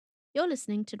You're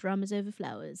listening to Dramas Over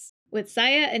Flowers with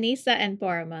Saya, Anissa, and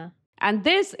Parma. And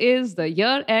this is the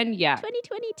Year End Yak.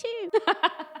 2022.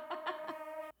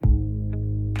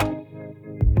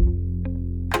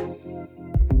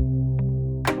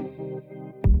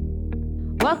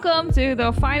 Welcome to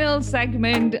the final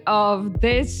segment of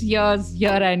this year's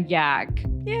Year End Yak.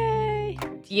 Yay!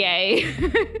 Yay.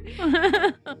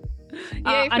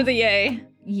 Yay for the yay.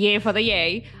 Yay for the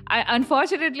yay.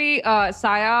 Unfortunately,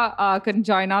 Saya couldn't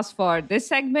join us for this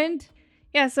segment.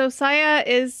 Yeah, so Saya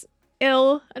is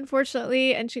ill,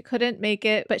 unfortunately, and she couldn't make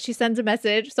it, but she sends a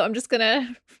message. So I'm just going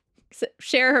to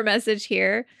share her message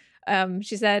here.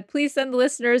 She said, please send the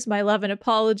listeners my love and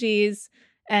apologies.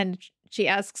 And she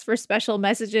asks for special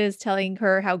messages telling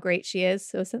her how great she is.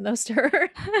 So send those to her.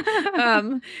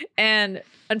 And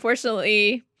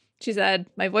unfortunately, she said,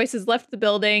 my voice has left the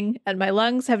building and my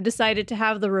lungs have decided to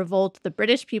have the revolt the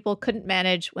British people couldn't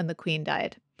manage when the Queen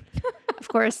died. Of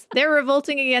course, they're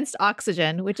revolting against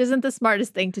oxygen, which isn't the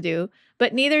smartest thing to do,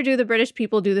 but neither do the British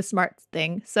people do the smart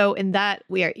thing. So in that,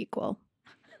 we are equal.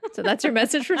 So that's your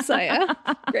message for Saya.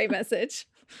 Great message.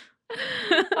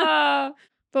 But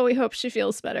we hope she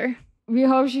feels better. We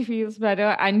hope she feels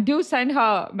better, and do send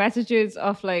her messages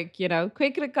of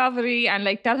quick recovery, and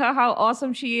tell her how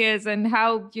awesome she is and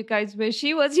how you guys wish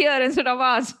she was here instead of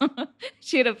us.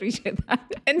 She'd appreciate that.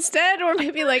 Instead, or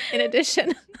maybe in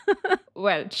addition.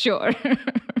 Well, sure.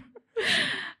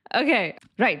 Okay,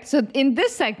 right. So in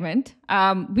this segment,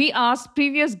 we asked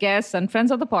previous guests and friends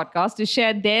of the podcast to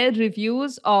share their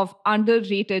reviews of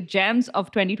underrated gems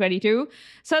of 2022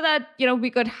 so that, we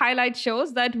could highlight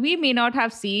shows that we may not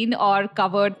have seen or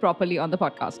covered properly on the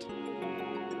podcast.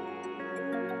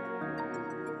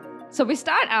 So we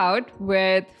start out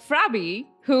with Frabi,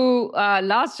 who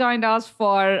last joined us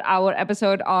for our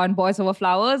episode on Boys Over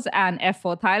Flowers and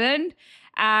F4 Thailand.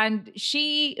 And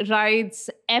she writes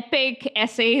epic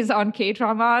essays on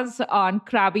K-dramas on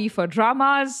Krabi for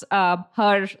Dramas.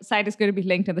 Her site is going to be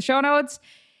linked in the show notes.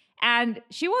 And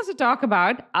she wants to talk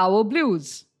about Our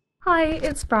Blues. Hi,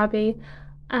 it's Frabi.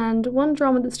 And one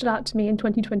drama that stood out to me in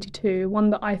 2022, one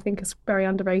that I think is very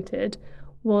underrated,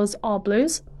 was Our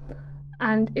Blues.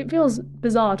 And it feels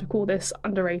bizarre to call this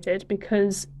underrated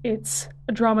because it's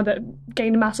a drama that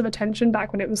gained massive attention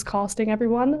back when it was casting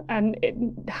everyone. And it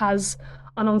has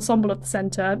an ensemble at the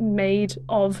centre made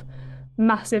of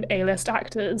massive A-list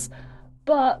actors.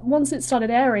 But once it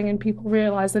started airing and people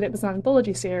realised that it was an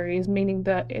anthology series, meaning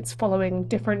that it's following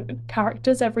different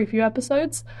characters every few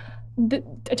episodes, the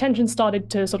attention started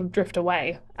to sort of drift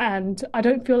away. And I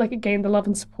don't feel like it gained the love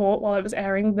and support while it was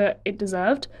airing that it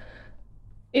deserved.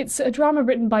 It's a drama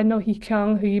written by No Hee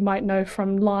Kyung, who you might know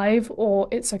from Live or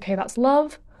It's Okay, That's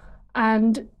Love.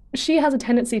 And she has a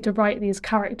tendency to write these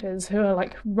characters who are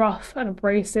rough and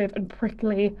abrasive and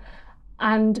prickly,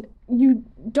 and you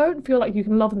don't feel like you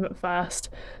can love them at first,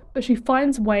 but she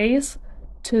finds ways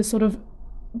to sort of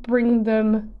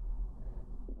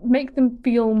make them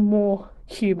feel more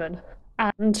human.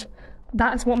 And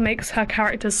that's what makes her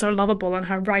characters so lovable and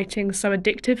her writing so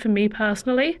addictive for me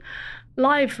personally.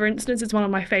 Live, for instance, is one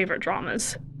of my favourite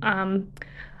dramas.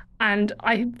 And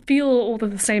I feel all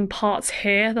of the same parts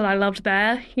here that I loved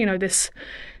there. This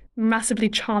massively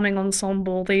charming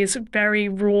ensemble, these very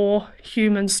raw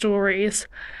human stories,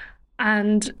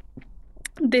 and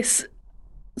this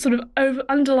sort of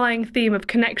underlying theme of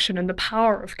connection and the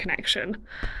power of connection.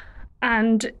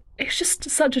 And it's just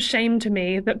such a shame to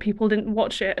me that people didn't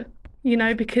watch it,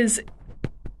 because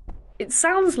it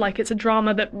sounds like it's a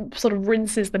drama that sort of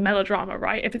rinses the melodrama,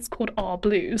 right? If it's called Our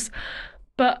Blues.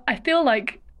 But I feel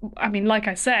like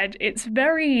I said, it's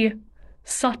very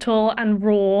subtle and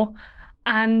raw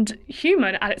and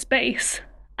human at its base.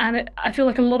 And I feel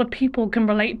like a lot of people can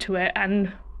relate to it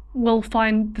and will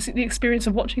find the experience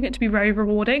of watching it to be very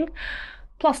rewarding.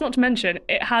 Plus, not to mention,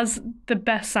 it has the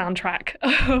best soundtrack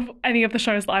of any of the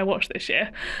shows that I watched this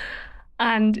year.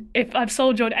 And if I've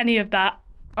sold you on any of that,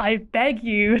 I beg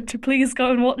you to please go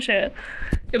and watch it.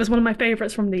 It was one of my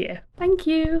favourites from the year. Thank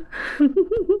you.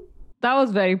 That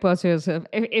was very persuasive.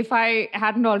 If I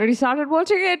hadn't already started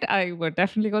watching it, I would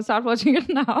definitely go start watching it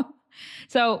now.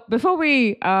 So before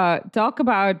we talk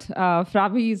about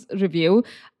Frabi's review,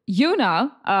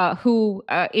 Yuna, who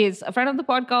is a friend of the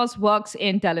podcast, works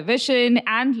in television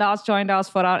and last joined us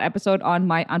for our episode on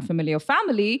My Unfamiliar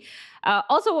Family,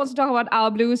 also wants to talk about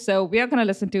Our Blues. So we are going to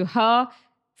listen to her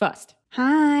first.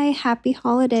 Hi, happy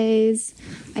holidays.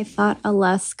 I thought a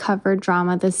less covered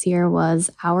drama this year was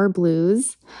Our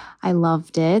Blues. I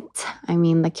loved it.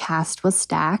 The cast was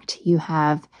stacked. You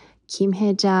have Kim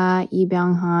Hye-ja, Lee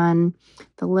Byung-hun.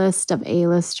 The list of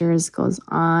A-listers goes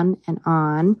on and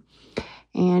on.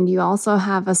 And you also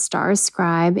have a star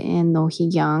scribe in No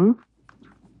Hee-young.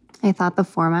 I thought the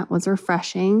format was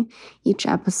refreshing. Each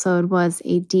episode was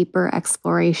a deeper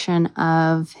exploration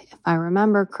of, if I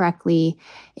remember correctly,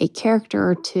 a character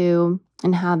or two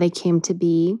and how they came to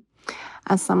be.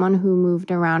 As someone who moved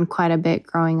around quite a bit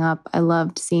growing up, I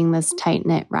loved seeing this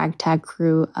tight-knit ragtag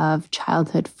crew of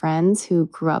childhood friends who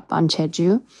grew up on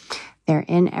Jeju. They're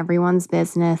in everyone's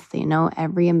business. They know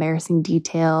every embarrassing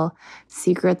detail.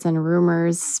 Secrets and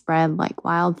rumors spread like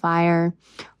wildfire.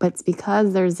 But it's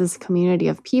because there's this community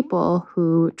of people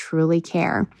who truly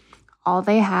care. All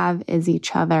they have is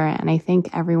each other, and I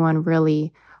think everyone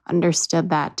really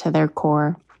understood that to their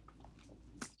core.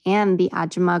 And the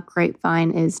Ajima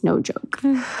grapevine is no joke.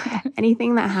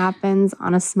 Anything that happens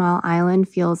on a small island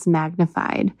feels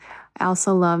magnified. I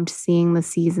also loved seeing the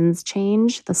seasons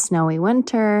change, the snowy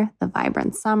winter, the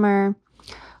vibrant summer.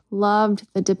 Loved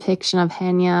the depiction of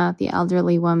Hanya, the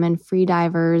elderly woman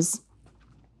freedivers.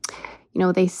 You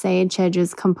know, they say Jeju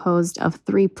is composed of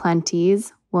three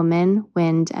plenties: woman,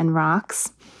 wind, and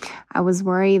rocks. I was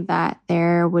worried that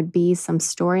there would be some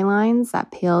storylines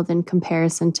that paled in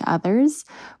comparison to others,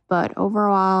 but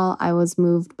overall, I was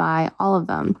moved by all of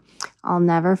them. I'll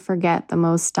never forget the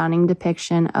most stunning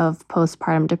depiction of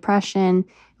postpartum depression.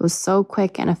 It was so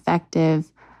quick and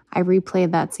effective. I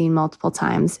replayed that scene multiple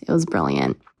times. It was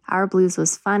brilliant. Our Blues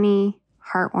was funny,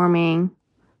 heartwarming,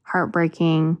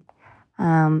 heartbreaking,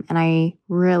 and I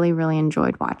really, really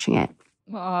enjoyed watching it.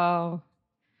 Wow.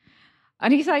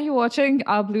 Anisa, are you watching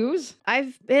Our Blues?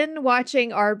 I've been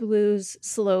watching Our Blues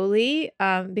slowly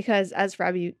because, as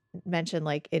Fabi mentioned,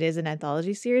 like, it is an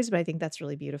anthology series, but I think that's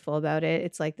really beautiful about it.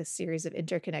 It's like this series of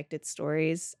interconnected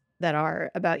stories that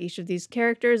are about each of these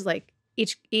characters. Like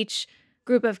each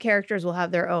group of characters will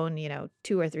have their own,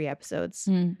 2 or 3 episodes,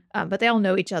 but they all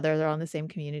know each other. They're all in the same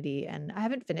community, and I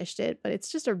haven't finished it, but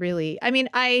it's just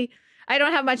I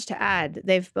don't have much to add.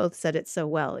 They've both said it so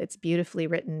well. It's beautifully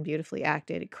written, beautifully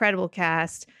acted, incredible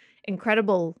cast,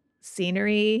 incredible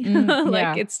scenery.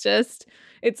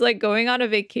 It's like going on a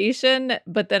vacation,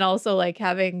 but then also like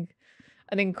having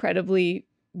an incredibly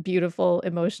beautiful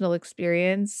emotional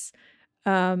experience.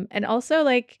 And also,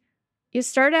 like, you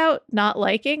start out not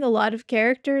liking a lot of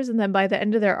characters, and then by the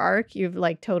end of their arc, you've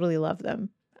like totally loved them.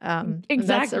 Exactly.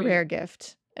 That's a rare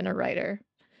gift in a writer.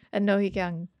 And No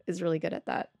Hee-kyung is really good at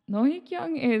that. No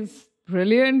Hee-kyung is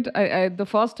brilliant.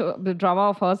 The drama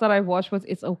of hers that I watched was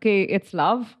It's Okay, It's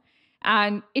Love.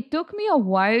 And it took me a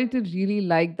while to really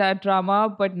like that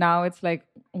drama, but now it's like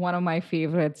one of my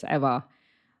favorites ever.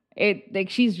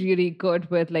 She's really good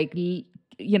with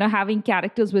having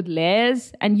characters with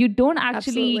layers, and you can't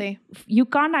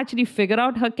actually figure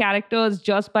out her characters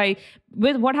just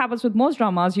with what happens with most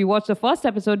dramas. You watch the first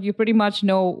episode, you pretty much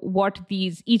know what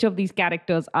each of these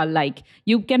characters are like.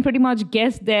 You can pretty much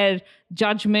guess their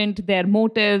judgment, their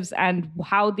motives, and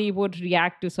how they would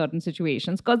react to certain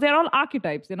situations, because they're all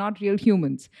archetypes. They're not real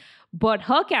humans. But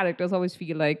her characters always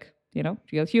feel like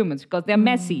real humans, because they're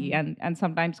messy and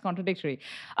sometimes contradictory.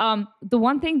 The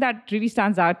one thing that really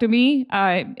stands out to me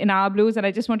in Our Blues, and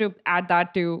I just want to add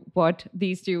that to what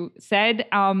these two said,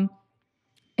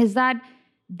 is that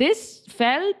this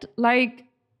felt like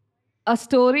a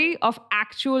story of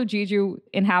actual Jeju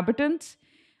inhabitants.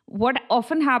 What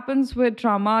often happens with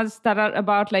dramas that are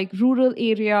about like rural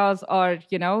areas or,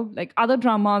 like other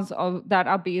dramas that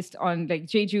are based on like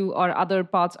Jeju or other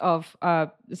parts of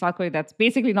South Korea that's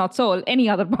basically not Seoul, any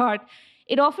other part,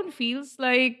 it often feels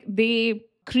like they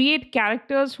create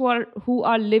characters who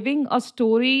are living a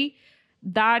story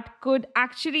that could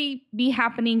actually be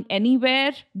happening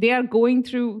anywhere. They are going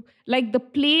through, like, the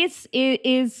place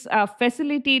is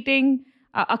facilitating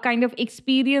a kind of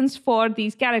experience for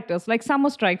these characters, like Summer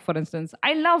Strike, for instance.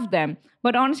 I love them,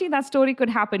 but honestly, that story could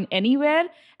happen anywhere,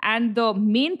 and the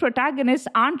main protagonists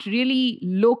aren't really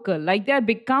local. Like, they're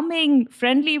becoming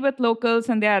friendly with locals,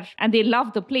 and they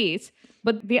love the place,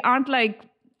 but they aren't like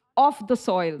off the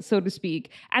soil, so to speak.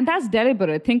 And that's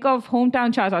deliberate. Think of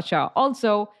Hometown Cha-Cha-Cha.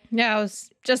 Also, yeah, I was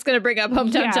just going to bring up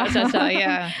Hometown Cha-Cha-Cha.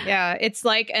 Yeah. It's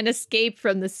like an escape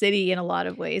from the city in a lot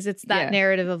of ways. It's that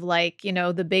narrative of like,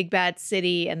 the big bad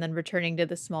city and then returning to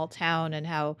the small town, and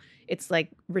how it's like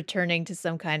returning to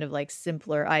some kind of like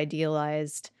simpler,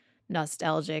 idealized,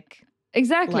 nostalgic.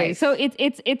 Exactly. Life. So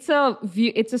it's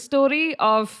a story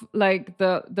of like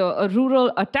a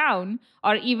rural town,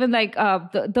 or even like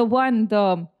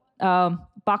the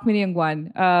Park Min-young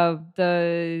one,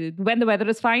 the When the Weather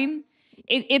is Fine.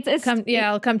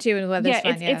 I'll come to you when the weather's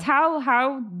fine. It's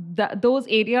how those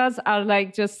areas are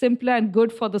like just simpler and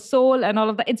good for the soul and all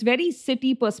of that. It's very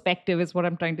city perspective is what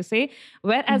I'm trying to say.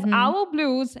 Whereas Our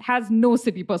Blues has no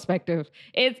city perspective.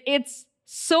 It's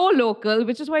so local,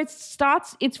 which is why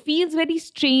it feels very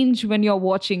strange when you're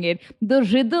watching it. The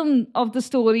rhythm of the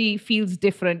story feels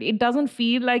different. It doesn't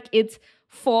feel like it's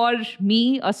for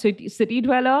me, a city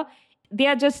dweller. They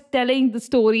are just telling the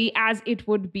story as it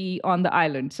would be on the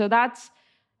island. So that's,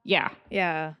 yeah.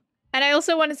 Yeah. And I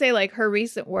also want to say, like, her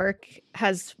recent work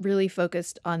has really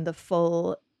focused on the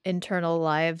full internal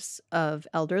lives of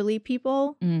elderly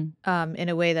people in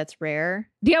a way that's rare.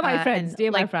 Dear My Friends.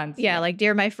 Yeah, like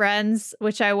Dear My Friends,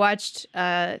 which I watched,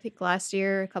 I think last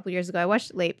year, a couple years ago. I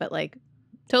watched it late, but like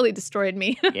totally destroyed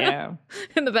me. Yeah.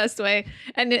 In the best way.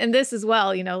 And this as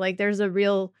well, you know, like there's a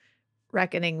real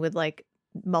reckoning with like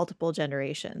multiple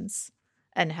generations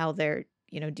and how they're,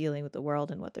 you know, dealing with the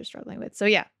world and what they're struggling with. So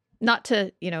yeah, not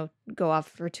to, you know, go off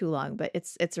for too long, but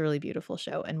it's a really beautiful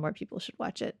show and more people should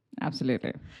watch it.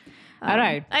 Absolutely. All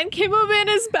right. And Kim Woo-bin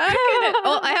is back in it.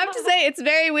 Well, I have to say, it's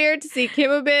very weird to see Kim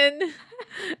Woo-bin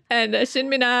and Shin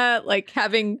Min-ah like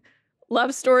having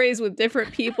love stories with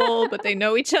different people, but they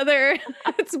know each other.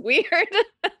 It's weird.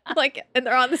 Like, and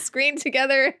they're on the screen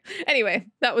together. Anyway,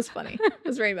 that was funny. It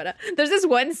was very meta. There's this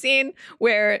one scene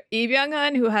where Lee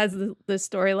Byung-hun, who has the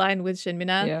storyline with Shin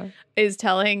Min-ah, is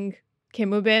telling Kim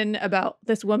Woo-bin about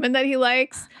this woman that he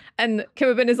likes. And Kim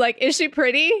Woo-bin is like, is she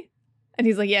pretty? And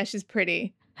he's like, yeah, she's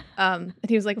pretty. And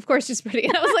he was like, of course she's pretty.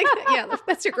 And I was like, yeah,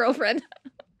 that's your girlfriend.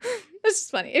 It's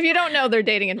just funny. If you don't know, they're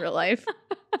dating in real life.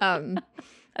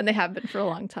 And they have been for a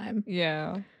long time.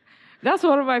 Yeah. That's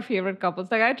one of my favorite couples.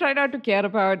 Like, I try not to care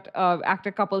about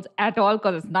actor couples at all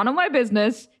because it's none of my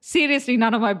business. Seriously,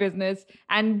 none of my business.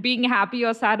 And being happy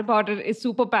or sad about it is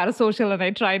super parasocial, and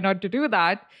I try not to do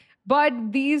that. But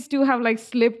these two have like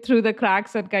slipped through the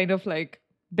cracks and kind of like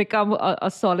become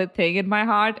a solid thing in my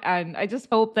heart. And I just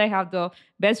hope they have the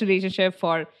best relationship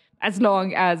for as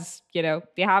long as, you know,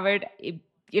 they have it.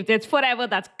 If it's forever,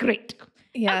 that's great.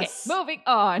 Yes. Okay, moving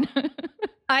on.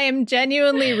 I am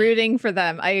genuinely rooting for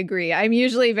them. I agree. I'm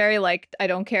usually very like, I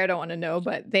don't care, I don't want to know,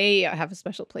 but they have a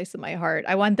special place in my heart.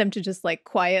 I want them to just like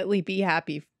quietly be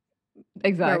happy.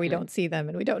 Exactly. Where we don't see them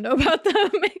and we don't know about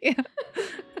them. Yeah.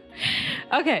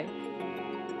 Okay.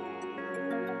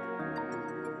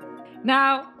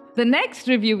 Now, the next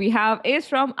review we have is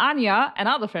from Anya,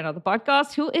 another friend of the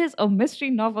podcast, who is a mystery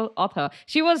novel author.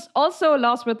 She was also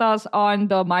last with us on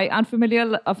the My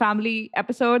Unfamiliar Family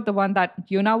episode, the one that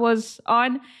Yuna was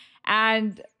on.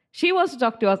 And she wants to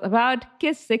talk to us about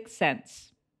Kiss Sixth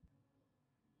Sense.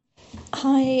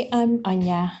 Hi, I'm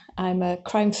Anya. I'm a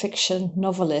crime fiction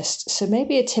novelist, so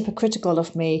maybe it's hypocritical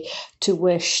of me to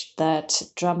wish that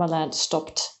Dramaland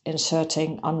stopped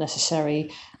inserting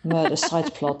unnecessary murder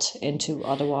side plot into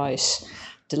otherwise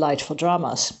delightful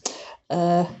dramas.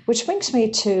 Which brings me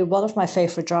to one of my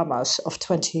favorite dramas of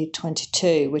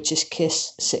 2022, which is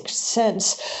Kiss Sixth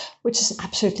Sense, which is an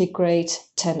absolutely great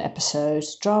 10-episode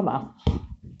drama.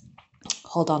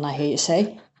 Hold on, I hear you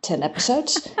say 10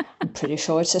 episodes. I'm pretty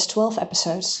sure it says 12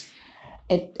 episodes.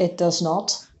 It does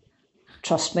not.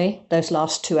 Trust me, those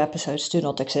last 2 episodes do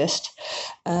not exist.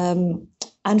 And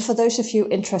for those of you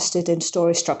interested in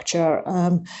story structure,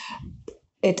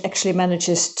 it actually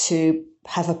manages to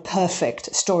have a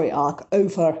perfect story arc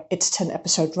over its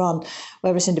 10-episode run.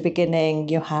 Whereas in the beginning,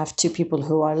 you have 2 people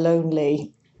who are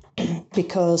lonely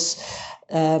because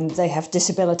they have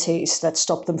disabilities that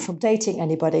stop them from dating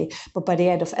anybody. But by the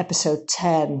end of episode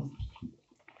 10,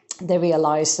 they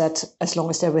realize that as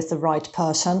long as they're with the right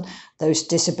person, those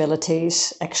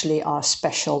disabilities actually are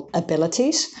special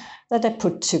abilities that they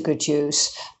put to good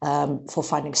use for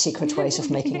finding secret ways of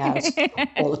making out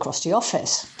all across the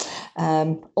office.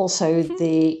 Also,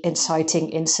 the inciting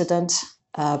incident,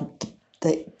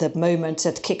 the moment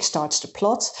that kickstarts the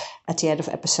plot at the end of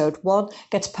episode 1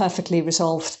 gets perfectly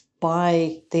resolved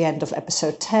by the end of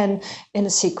episode 10 in a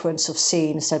sequence of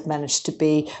scenes that manage to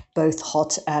be both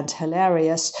hot and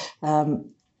hilarious,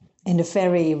 in a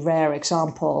very rare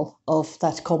example of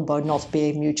that combo not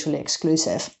being mutually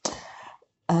exclusive.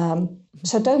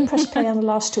 So don't press play on the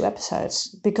last 2 episodes,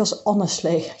 because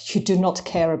honestly, you do not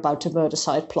care about the murder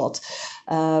side plot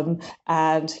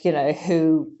and, you know,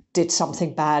 who did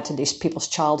something bad in these people's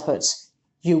childhoods.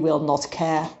 You will not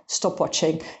care. Stop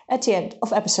watching at the end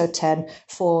of episode 10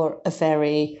 for a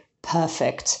very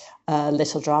perfect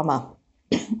little drama.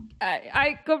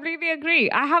 I completely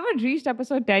agree. I haven't reached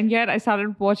episode 10 yet. I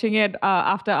started watching it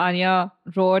after Anya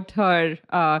wrote her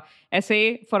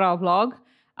essay for our blog,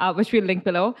 which we'll link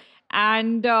below.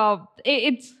 And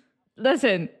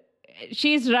listen,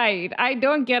 she's right. I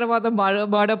don't care about the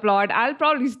murder plot. I'll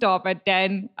probably stop at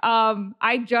 10.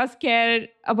 I just care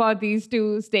about these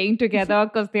 2 staying together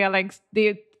because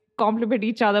they complement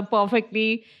each other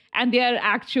perfectly, and they are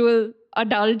actual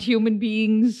adult human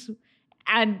beings.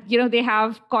 and they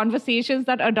have conversations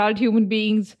that adult human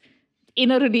beings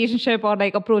in a relationship or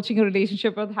like approaching a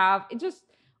relationship would have. It's just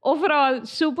overall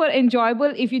super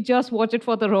enjoyable if you just watch it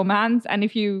for the romance, and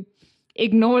if you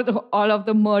ignore all of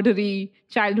the murdery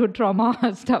childhood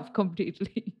trauma stuff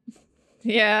completely.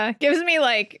 Yeah, gives me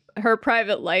like her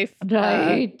private life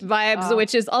Right. vibes,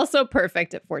 which is also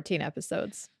perfect at 14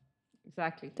 episodes.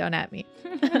 Exactly. Don't at me.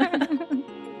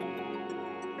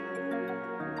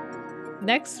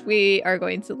 Next, we are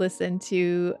going to listen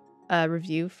to a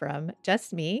review from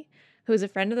Just Me, who's a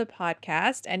friend of the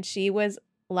podcast, and she was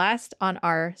last on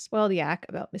our Spoiled Yak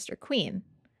about Mr. Queen,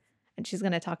 and she's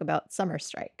going to talk about Summer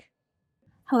Strike.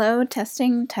 Hello,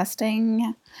 testing.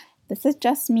 This is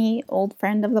Just Me, old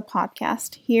friend of the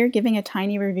podcast, here giving a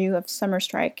tiny review of Summer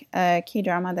Strike, a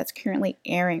K-drama that's currently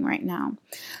airing right now.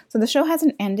 So the show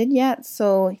hasn't ended yet,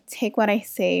 so take what I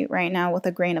say right now with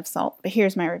a grain of salt, but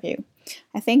here's my review.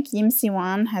 I think Yim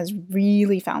Si-won has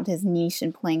really found his niche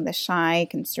in playing the shy,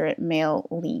 considerate male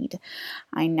lead.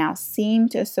 I now seem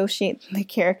to associate the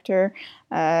character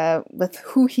with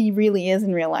who he really is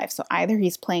in real life. So either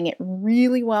he's playing it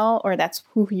really well or that's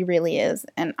who he really is.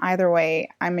 And either way,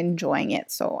 I'm enjoying it,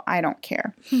 so I don't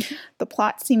care. The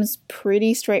plot seems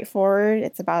pretty straightforward.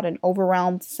 It's about an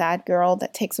overwhelmed, sad girl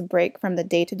that takes a break from the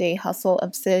day-to-day hustle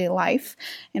of city life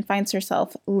and finds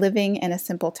herself living in a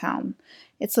simple town.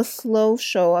 It's a slow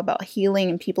show about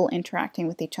healing and people interacting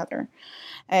with each other.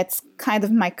 It's kind of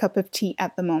my cup of tea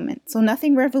at the moment. So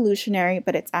nothing revolutionary,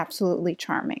 but it's absolutely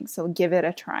charming. So give it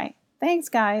a try. Thanks,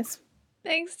 guys.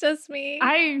 Thanks, Just Me.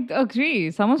 I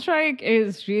agree. Summer Strike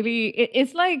is really,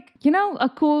 it's like, a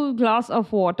cool glass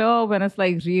of water when it's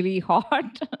like really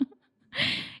hot.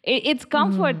 It's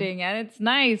comforting and it's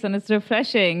nice and it's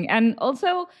refreshing. And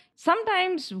also,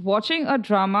 sometimes watching a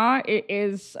drama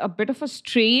is a bit of a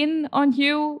strain on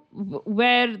you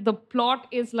where the plot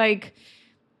is like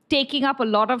taking up a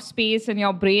lot of space in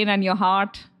your brain and your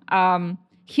heart.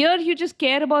 Here, you just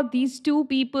care about these two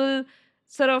people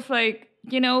sort of like,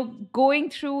 going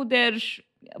through their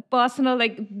personal,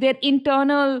 like their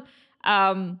internal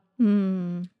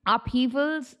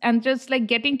upheavals and just like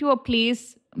getting to a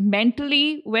place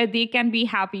mentally where they can be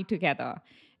happy together.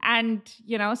 And,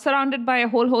 surrounded by a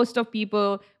whole host of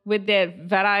people with their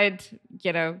varied,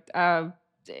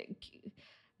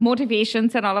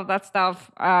 motivations and all of that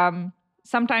stuff.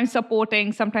 Sometimes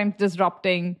supporting, sometimes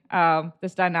disrupting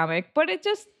this dynamic. But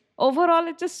overall,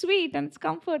 it's just sweet and it's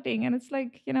comforting. And it's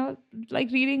like,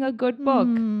 like reading a good book.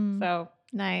 So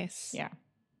Nice. yeah.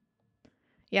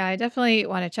 Yeah, I definitely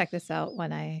want to check this out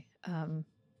when I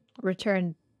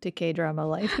return to K-drama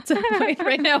life at some point.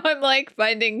 Right now, I'm like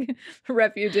finding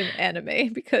refuge in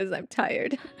anime because I'm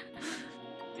tired.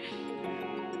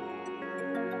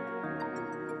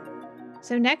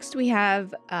 So next we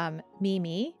have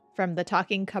Mimi from The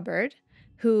Talking Cupboard,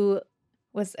 who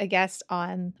was a guest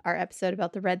on our episode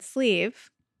about the red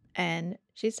sleeve, and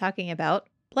she's talking about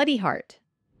Bloody Heart.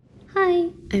 Hi,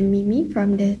 I'm Mimi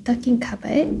from The Talking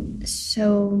Cupboard.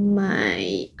 So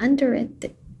my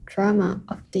underrated drama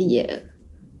of the year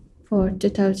for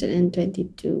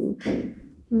 2022,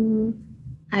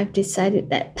 I've decided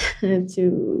that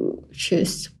to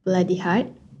choose Bloody Heart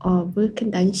or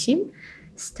Vulcan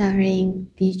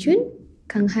starring Lee Jun,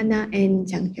 Kang Hana, and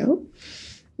Jang Hyo.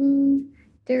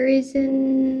 The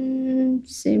reason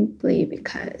simply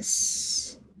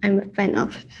because I'm a fan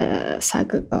of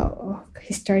saga or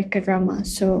historical drama,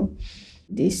 so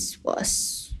this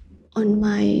was on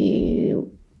my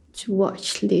to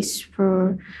watch list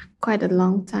for quite a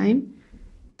long time.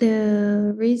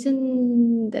 The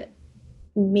reason that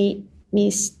made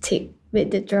me stick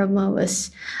with the drama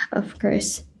was, of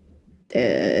course,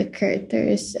 the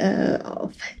characters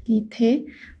of Lee Tae,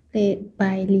 played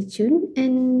by Lee Jun,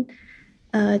 and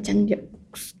Jang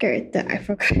Hyuk's character. I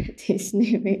forgot his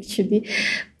name actually,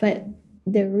 but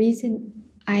the reason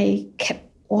I kept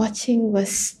watching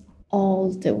was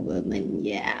all the women.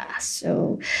 Yeah,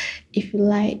 so if you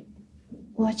like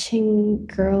watching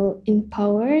girl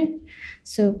empowered,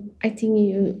 so I think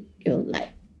you'll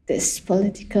like this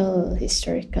political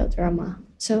historical drama.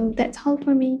 So that's all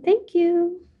for me. Thank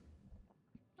you.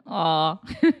 Aw.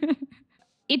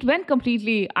 It went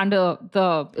completely under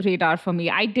the radar for me.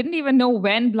 I didn't even know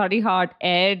when Bloody Heart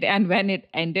aired and when it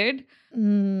ended.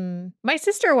 My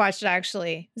sister watched it,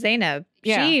 actually, Zainab.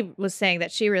 Yeah. She was saying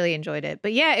that she really enjoyed it.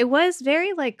 But yeah, it was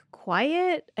very like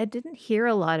quiet. I didn't hear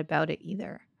a lot about it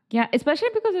either. Yeah, especially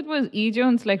because it was Lee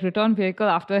Jones' like return vehicle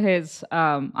after his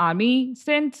army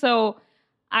stint. So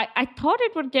I thought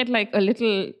it would get like a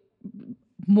little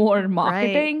more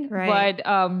marketing. Right. But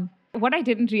What I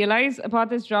didn't realize about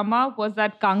this drama was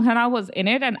that Kang Hana was in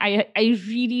it, and I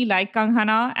really like Kang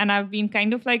Hana, and I've been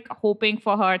kind of like hoping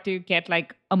for her to get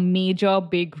like a major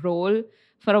big role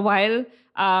for a while.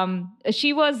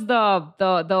 She was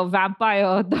the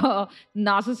vampire, the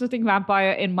narcissistic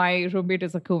vampire in My Roommate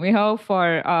is a Kumiho,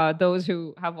 for those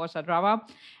who have watched that drama.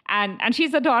 And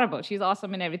she's adorable. She's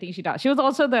awesome in everything she does. She was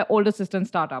also the older sister in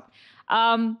Startup.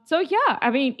 So yeah, I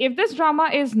mean, if this drama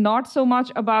is not so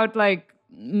much about like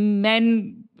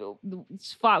men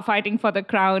fighting for the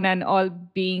crown and all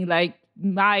being like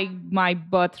my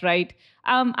birthright,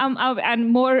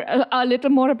 and more a little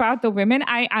more about the women,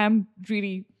 I am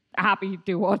really happy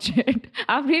to watch it.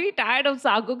 I'm really tired of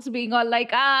Saguk's being all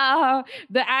like,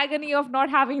 the agony of not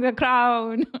having the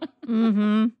crown.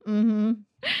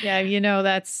 Yeah,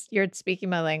 you're speaking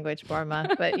my language,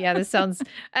 Borma. But yeah, this sounds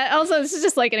also, this is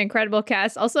just like an incredible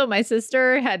cast. Also, my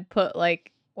sister had put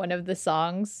like one of the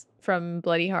songs from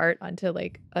Bloody Heart onto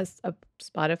like a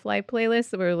Spotify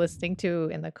playlist that we were listening to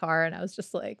in the car, and I was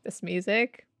just like, this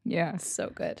music, yeah, it's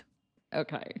so good.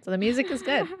 Okay, so the music is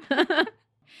good.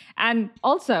 And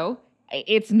also,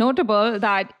 it's notable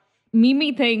that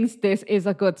Mimi thinks this is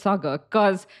a good saga,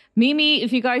 because Mimi,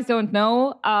 if you guys don't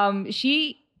know,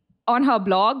 she, on her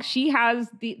blog, she has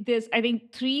this, I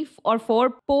think, 3 or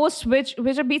 4 posts which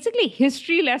are basically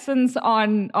history lessons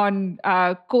on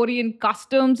Korean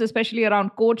customs, especially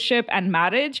around courtship and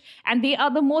marriage. And they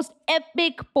are the most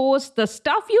epic posts. The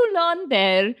stuff you learn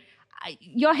there,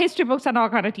 your history books are not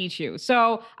going to teach you.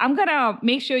 So I'm going to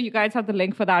make sure you guys have the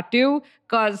link for that too,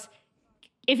 because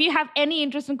if you have any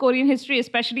interest in Korean history,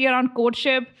 especially around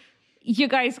courtship, you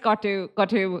guys got to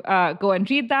go and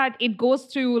read that. It goes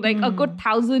through like a good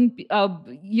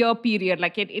 1,000-year period.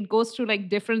 Like it goes through like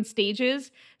different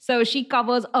stages. So she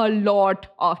covers a lot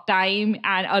of time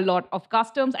and a lot of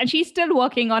customs, and she's still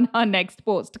working on her next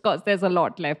post because there's a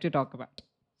lot left to talk about.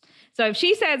 So if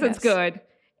she says it's good,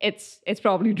 it's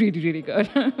probably really, really good.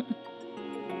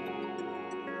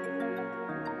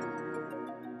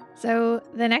 So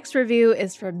the next review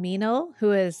is from Meenal,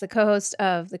 who is the co-host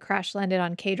of the Crash Landed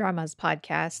on K-Dramas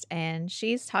podcast, and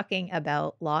she's talking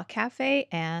about Law Cafe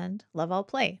and Love All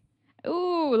Play.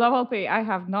 Ooh, Love All Play. I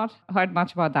have not heard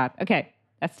much about that. Okay,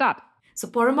 let's start. So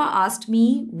Porama asked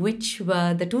me which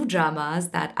were the 2 dramas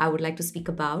that I would like to speak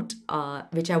about,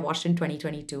 which I watched in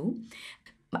 2022.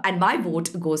 And my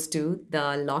vote goes to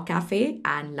the Law Cafe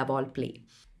and Love All Play.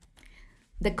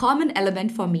 The common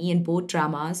element for me in both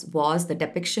dramas was the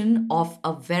depiction of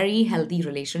a very healthy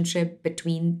relationship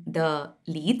between the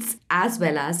leads, as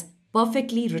well as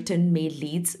perfectly written male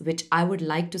leads, which I would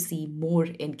like to see more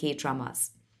in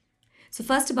K-dramas. So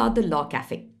first about the Law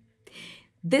Cafe.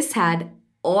 This had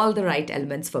all the right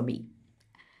elements for me.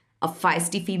 A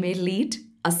feisty female lead,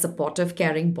 a supportive,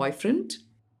 caring boyfriend,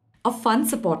 a fun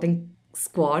supporting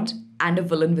squad, and a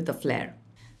villain with a flair.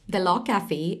 The Law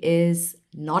Cafe is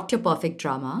not your perfect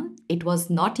drama. It was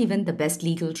not even the best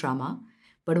legal drama.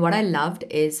 But what I loved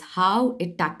is how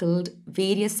it tackled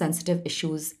various sensitive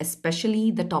issues,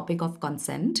 especially the topic of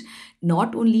consent,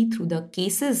 not only through the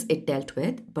cases it dealt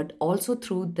with, but also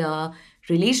through the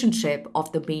relationship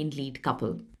of the main lead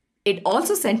couple. It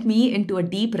also sent me into a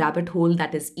deep rabbit hole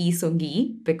that is Lee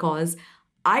Seung-gi, because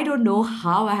I don't know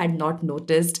how I had not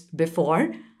noticed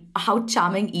before how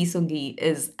charming Lee Seung-gi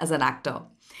is as an actor.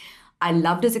 I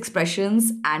loved his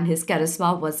expressions and his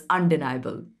charisma was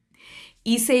undeniable.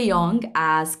 Lee Se-young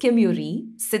as Kim Yuri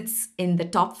sits in the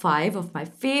top 5 of my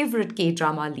favorite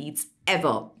K-drama leads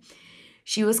ever.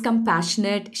 She was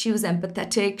compassionate, she was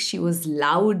empathetic, she was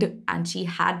loud, and she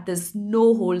had this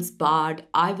no holds barred,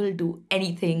 I will do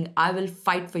anything, I will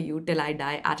fight for you till I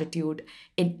die attitude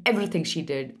in everything she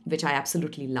did, which I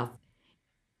absolutely loved.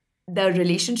 The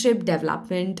relationship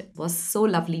development was so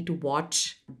lovely to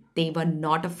watch. They were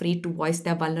not afraid to voice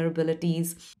their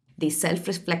vulnerabilities. They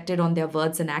self-reflected on their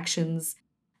words and actions.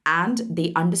 And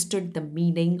they understood the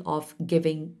meaning of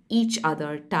giving each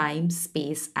other time,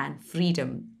 space, and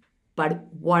freedom. But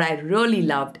what I really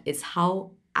loved is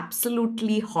how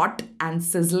absolutely hot and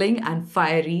sizzling and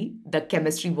fiery the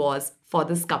chemistry was for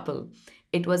this couple.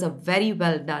 It was a very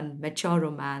well done, mature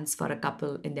romance for a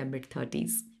couple in their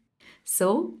mid-30s.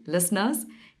 So, listeners,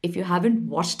 if you haven't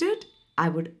watched it, I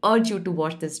would urge you to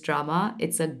watch this drama.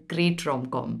 It's a great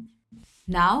rom-com.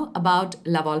 Now, about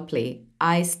Love All Play.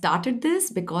 I started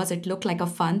this because it looked like a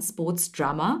fun sports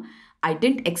drama. I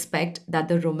didn't expect that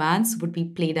the romance would be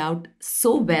played out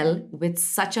so well with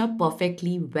such a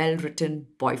perfectly well-written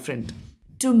boyfriend.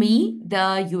 To me,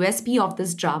 the USP of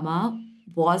this drama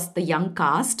was the young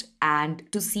cast,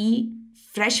 and to see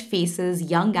fresh faces,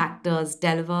 young actors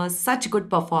deliver such good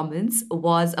performance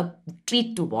was a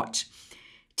treat to watch.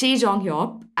 Chae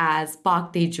Jong-hyuk as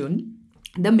Park Tae-jun,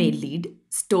 the male lead,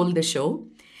 stole the show.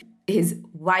 His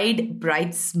wide,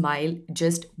 bright smile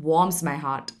just warms my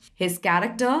heart. His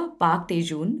character, Park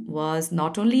Tae-jun, was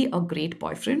not only a great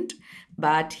boyfriend,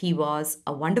 but he was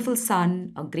a wonderful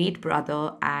son, a great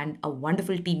brother, and a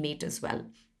wonderful teammate as well.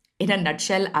 In a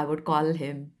nutshell, I would call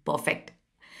him perfect.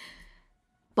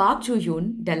 Park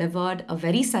Joo-hyun delivered a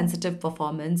very sensitive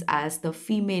performance as the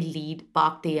female lead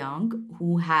Park Tae-young,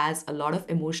 who has a lot of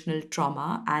emotional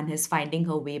trauma and is finding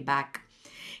her way back.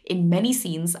 In many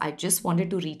scenes, I just wanted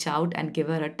to reach out and give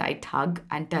her a tight hug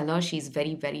and tell her she's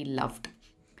very, very loved.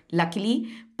 Luckily,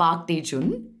 Park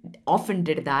Tae-jun often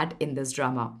did that in this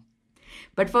drama.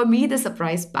 But for me, the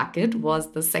surprise packet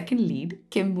was the second lead,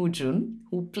 Kim Woo-jun,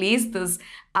 who plays this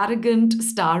arrogant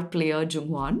star player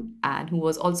Jung-hwan and who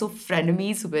was also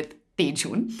frenemies with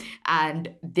Tae-jun.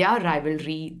 And their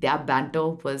rivalry, their banter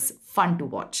was fun to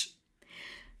watch.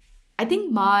 I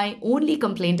think my only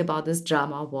complaint about this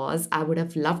drama was I would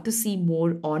have loved to see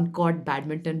more on-court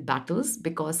badminton battles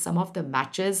because some of the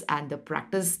matches and the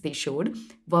practice they showed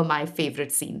were my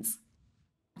favorite scenes.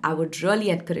 I would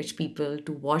really encourage people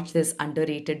to watch this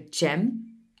underrated gem.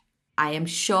 I am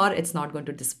sure it's not going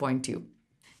to disappoint you.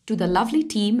 To the lovely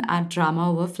team at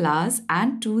Drama Over Flowers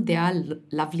and to their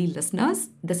lovely listeners,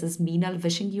 this is Meenal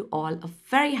wishing you all a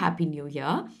very happy new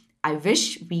year. I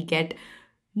wish we get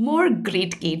more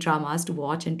great K-dramas to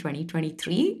watch in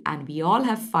 2023 and we all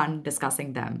have fun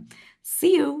discussing them.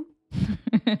 See you!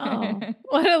 Oh,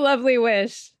 what a lovely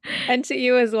wish. And to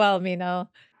you as well, Meenal.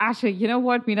 Actually, you know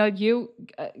what, Meena, you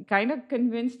kind of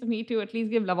convinced me to at least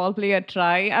give Love All Play a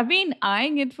try. I've been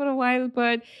eyeing it for a while,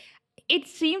 but it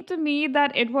seemed to me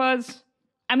that it was,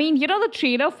 I mean, you know, the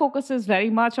trailer focuses very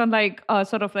much on like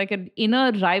sort of like an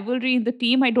inner rivalry in the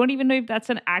team. I don't even know if that's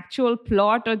an actual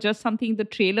plot or just something the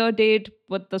trailer did,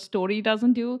 but the story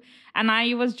doesn't do. And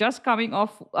I was just coming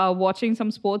off watching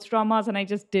some sports dramas and I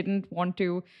just didn't want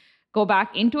to go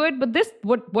back into it. But this,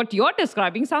 what you're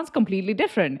describing sounds completely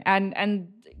different. And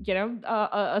you know,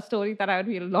 a story that I would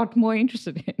be a lot more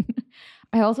interested in.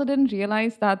 I also didn't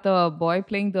realize that the boy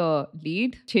playing the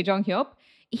lead, Chae Jong-hyuk,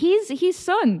 he's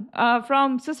Sun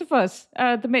from Sisyphus.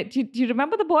 Do you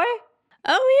remember the boy?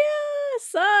 Oh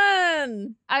yeah,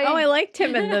 Sun. I liked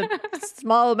him in the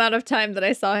small amount of time that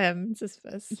I saw him in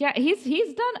Sisyphus. Yeah, he's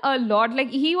done a lot. Like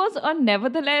he was on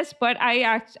Nevertheless, but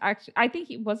I think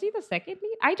he was the second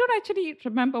lead. I don't actually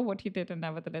remember what he did in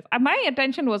Nevertheless. My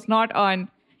attention was not on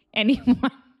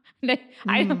anyone.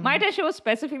 My attention was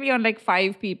specifically on like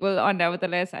 5 people on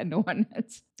Nevertheless and no one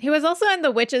else. He was also in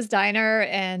The Witch's Diner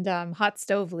and Hot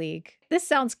Stove League. This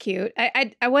sounds cute.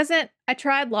 I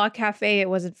tried Law Cafe. It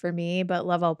wasn't for me, but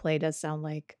Love All Play does sound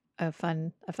like a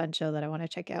fun show that I want to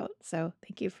check out. So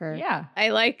thank you for. Yeah. I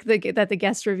like that the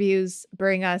guest reviews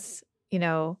bring us, you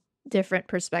know, different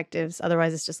perspectives.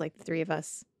 Otherwise, it's just like the 3 of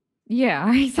us.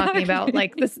 Yeah, exactly. Talking about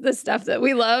like the stuff that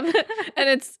we love,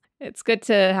 and it's good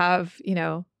to have, you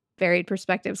know, varied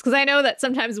perspectives, because I know that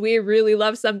sometimes we really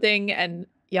love something and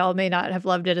y'all may not have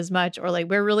loved it as much, or like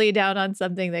we're really down on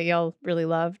something that y'all really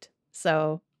loved.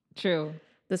 So true.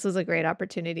 This was a great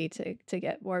opportunity to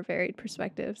get more varied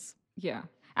perspectives. Yeah.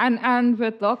 And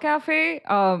with Law Cafe,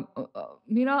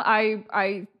 you know,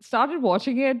 I started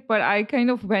watching it, but I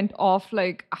kind of went off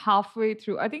like halfway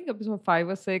through. I think episode 5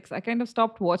 or 6. I kind of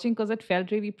stopped watching because it felt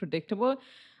really predictable.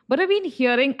 But I've been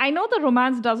hearing, I know the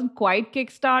romance doesn't quite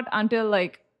kickstart until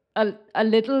like a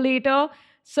little later.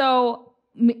 So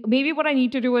maybe what I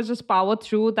need to do is just power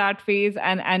through that phase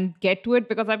and get to it,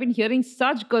 because I've been hearing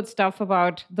such good stuff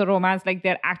about the romance, like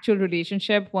their actual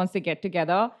relationship once they get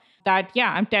together, that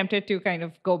yeah, I'm tempted to kind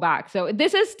of go back. So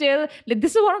this is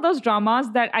one of those dramas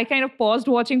that I kind of paused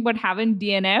watching but haven't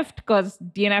DNF'd, because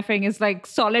DNFing is like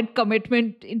solid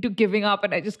commitment into giving up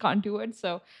and I just can't do it.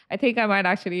 So I think I might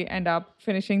actually end up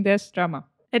finishing this drama.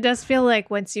 It does feel like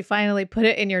once you finally put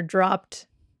it in your dropped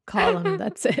column,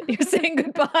 that's it. You're saying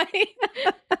goodbye.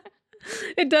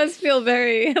 It does feel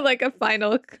very like a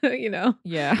final, you know,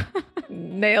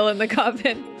 nail in the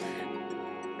coffin.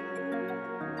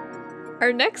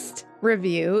 Our next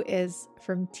review is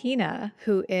from Tina,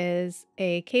 who is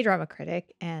a K-drama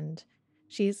critic, and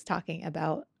she's talking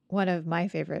about one of my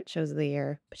favorite shows of the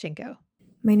year, Pachinko.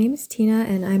 My name is Tina,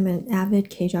 and I'm an avid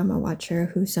K-drama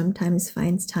watcher who sometimes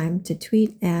finds time to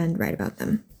tweet and write about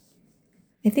them.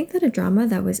 I think that a drama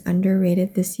that was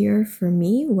underrated this year for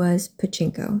me was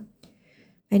Pachinko.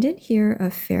 I did hear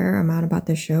a fair amount about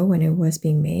the show when it was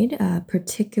being made,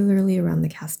 particularly around the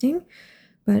casting,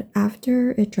 but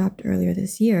after it dropped earlier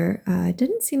this year, it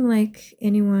didn't seem like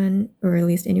anyone, or at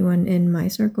least anyone in my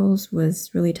circles,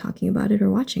 was really talking about it or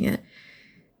watching it.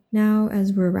 Now,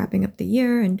 as we're wrapping up the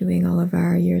year and doing all of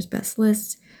our year's best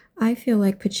lists, I feel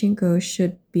like Pachinko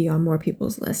should be on more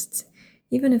people's lists,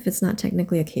 even if it's not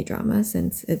technically a K-drama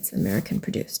since it's American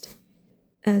produced.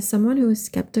 As someone who was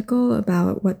skeptical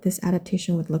about what this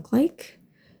adaptation would look like,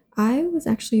 I was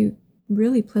actually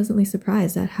really pleasantly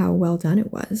surprised at how well done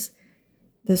it was.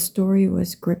 The story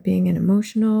was gripping and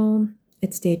emotional.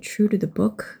 It stayed true to the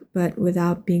book, but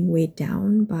without being weighed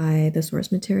down by the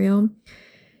source material.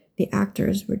 The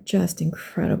actors were just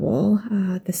incredible.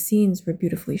 The scenes were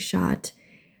beautifully shot.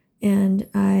 And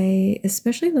I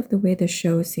especially love the way the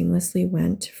show seamlessly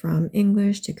went from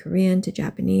English to Korean to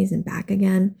Japanese and back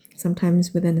again,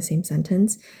 sometimes within the same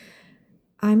sentence.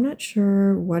 I'm not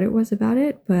sure what it was about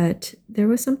it, but there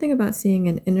was something about seeing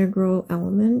an integral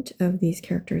element of these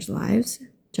characters' lives,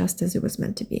 just as it was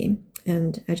meant to be.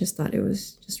 And I just thought it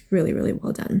was just really, really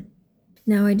well done.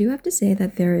 Now, I do have to say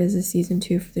that there is a season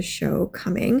 2 for the show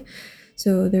coming,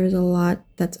 so there's a lot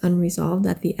that's unresolved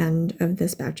at the end of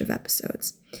this batch of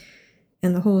episodes.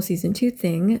 And the whole season 2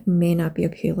 thing may not be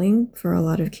appealing for a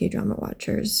lot of K-drama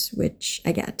watchers, which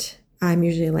I get. I'm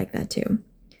usually like that too.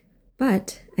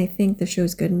 But I think the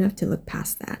show's good enough to look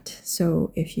past that.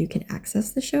 So if you can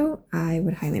access the show, I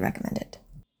would highly recommend it.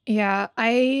 Yeah,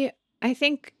 I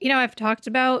think, I've talked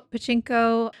about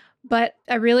Pachinko, but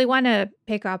I really want to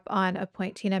pick up on a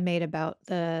point Tina made about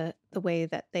the way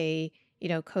that they,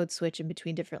 code switch in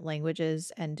between different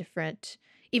languages and different,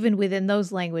 even within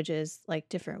those languages, like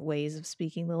different ways of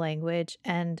speaking the language.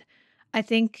 And I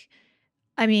think,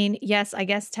 yes, I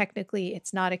guess technically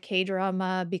it's not a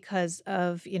K-drama because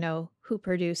of, who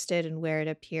produced it and where it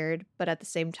appeared. But at the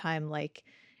same time, like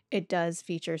it does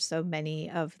feature so many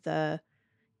of the,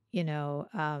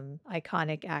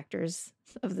 iconic actors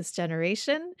of this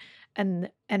generation. And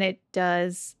it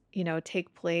does,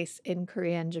 take place in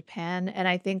Korea and Japan. And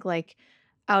I think like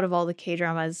out of all the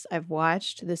K-dramas I've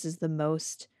watched, this is the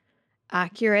most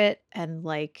accurate and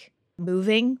like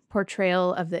moving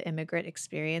portrayal of the immigrant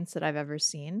experience that I've ever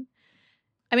seen.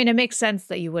 It makes sense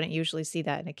that you wouldn't usually see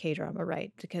that in a K-drama,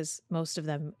 right? Because most of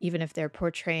them, even if they're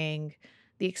portraying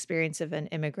the experience of an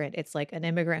immigrant, it's like an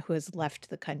immigrant who has left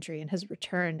the country and has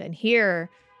returned. And here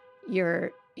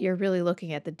you're really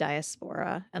looking at the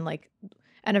diaspora and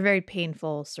a very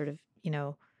painful sort of,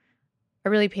 a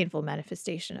really painful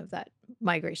manifestation of that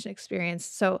migration experience.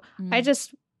 So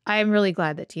I'm really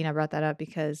glad that Tina brought that up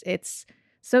because it's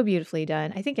so beautifully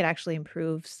done. I think it actually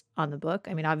improves on the book.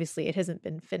 Obviously it hasn't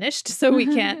been finished, so we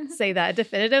can't say that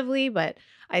definitively, but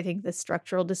I think the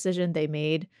structural decision they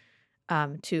made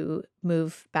to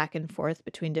move back and forth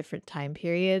between different time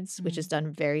periods, which is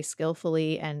done very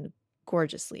skillfully and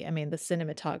gorgeously. The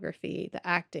cinematography, the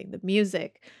acting, the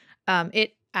music,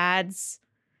 it adds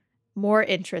more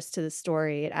interest to the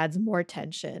story. It adds more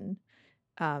tension,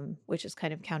 which is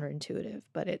kind of counterintuitive,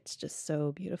 but it's just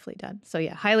so beautifully done. So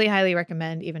yeah, highly, highly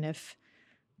recommend, even if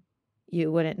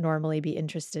you wouldn't normally be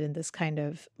interested in this kind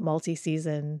of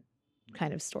multi-season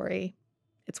kind of story.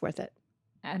 It's worth it.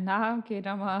 And now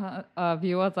K-drama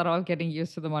viewers are all getting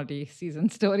used to the multi-season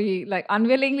story, like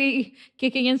unwillingly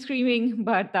kicking and screaming,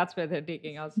 but that's where they're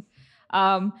taking us.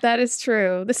 That is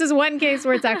true. This is one case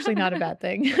where it's actually not a bad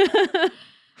thing.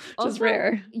 Which is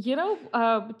rare.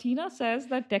 Tina says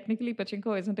that technically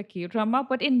Pachinko isn't a K-drama,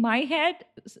 but in my head,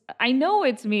 I know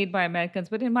it's made by Americans,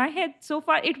 but in my head, so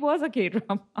far, it was a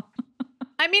K-drama.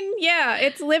 Yeah,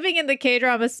 it's living in the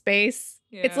K-drama space.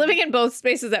 Yeah. It's living in both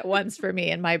spaces at once for me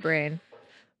in my brain.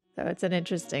 So it's an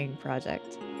interesting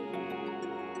project.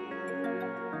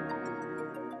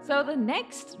 So the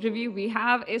next review we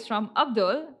have is from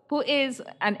Abdul, who is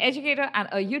an educator and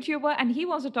a YouTuber, and he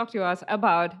wants to talk to us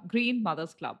about Green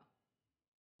Mothers Club.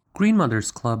 Green Mothers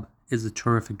Club is a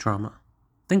terrific drama.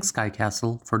 Think Sky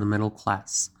Castle for the middle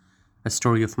class. A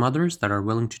story of mothers that are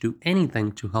willing to do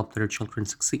anything to help their children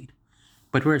succeed.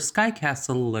 But where Sky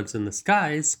Castle lives in the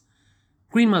skies,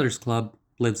 Green Mothers Club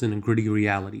lives in a gritty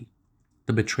reality.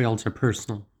 The betrayals are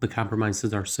personal, the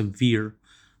compromises are severe,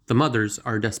 the mothers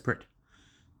are desperate.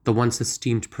 The once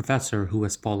esteemed professor who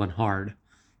has fallen hard,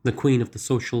 the queen of the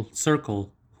social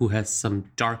circle who has some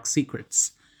dark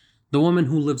secrets, the woman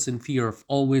who lives in fear of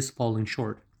always falling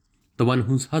short, the one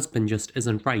whose husband just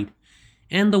isn't right,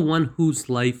 and the one whose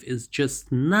life is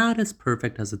just not as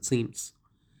perfect as it seems.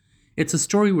 It's a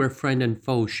story where friend and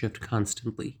foe shift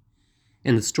constantly,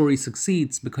 and the story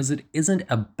succeeds because it isn't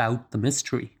about the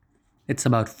mystery. It's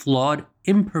about flawed,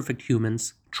 imperfect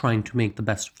humans trying to make the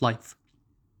best of life.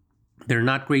 They're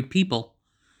not great people,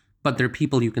 but they're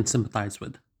people you can sympathize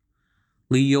with.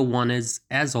 Lee Yo-won is,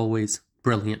 as always,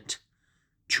 brilliant.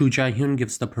 Chu Jae-hyun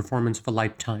gives the performance of a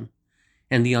lifetime,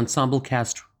 and the ensemble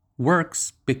cast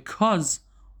works because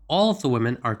all of the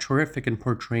women are terrific in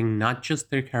portraying not just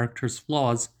their characters'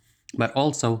 flaws, but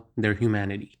also their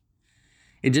humanity.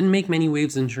 It didn't make many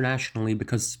waves internationally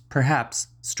because perhaps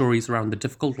stories around the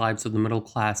difficult lives of the middle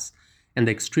class and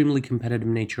the extremely competitive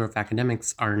nature of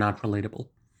academics are not relatable.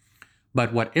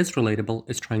 But what is relatable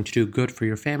is trying to do good for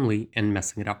your family and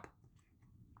messing it up.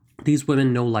 These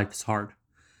women know life is hard.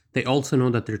 They also know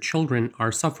that their children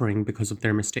are suffering because of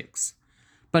their mistakes.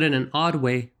 But in an odd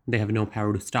way, they have no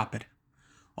power to stop it.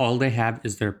 All they have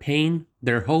is their pain,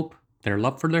 their hope, their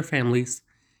love for their families,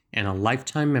 and a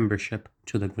lifetime membership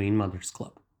to the Green Mothers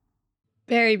Club.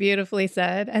 Very beautifully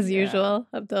said, as Yeah. usual,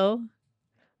 Abdul.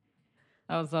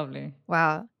 That was lovely.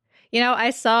 Wow. You know, I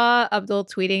saw Abdul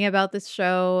tweeting about this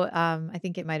show. I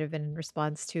think it might have been in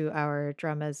response to our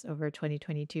Dramas Over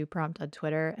 2022 prompt on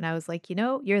Twitter. And I was like, you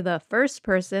know, you're the first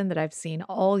person that I've seen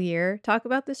all year talk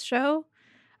about this show.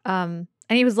 And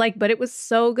he was like, but it was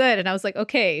so good. And I was like,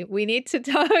 okay, we need to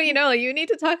talk, you need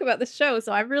to talk about this show.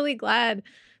 So I'm really glad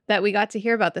that we got to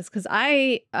hear about this because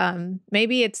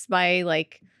maybe it's my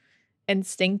like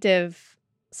instinctive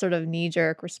sort of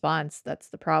knee-jerk response that's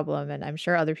the problem, and I'm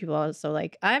sure other people are also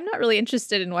like, I'm not really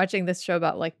interested in watching this show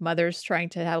about like mothers trying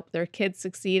to help their kids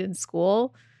succeed in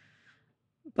school,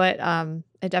 but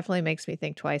it definitely makes me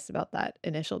think twice about that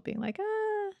initial being like,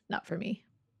 not for me.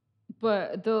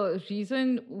 But the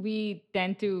reason we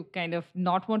tend to kind of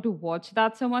not want to watch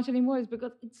that so much anymore is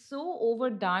because it's so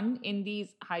overdone in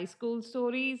these high school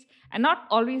stories, and not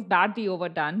always badly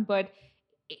overdone, but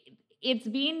it's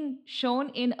been shown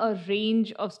in a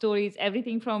range of stories,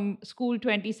 everything from School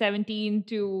 2017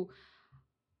 to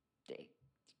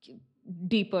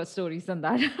deeper stories than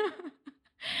that.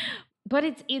 But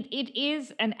it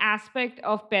is an aspect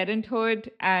of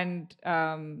parenthood and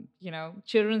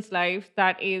children's life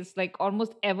that is like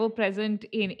almost ever present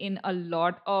in a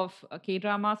lot of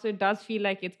K-drama. So it does feel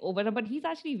like it's over. But he's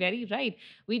actually very right.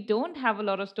 We don't have a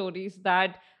lot of stories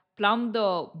that plumb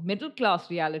the middle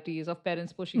class realities of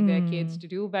parents pushing their kids to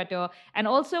do better. And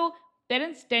also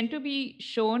parents tend to be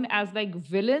shown as like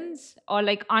villains or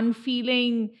like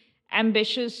unfeeling,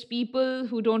 ambitious people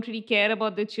who don't really care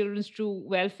about their children's true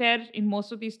welfare in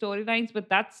most of these storylines, but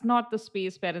that's not the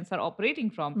space parents are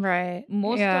operating from. Right.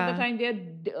 Most of the time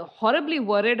they're horribly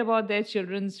worried about their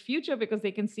children's future because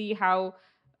they can see how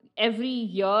every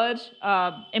year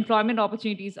employment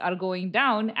opportunities are going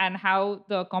down and how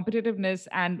the competitiveness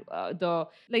and the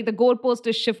goalpost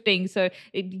is shifting. So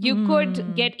you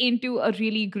could get into a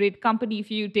really great company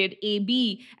if you did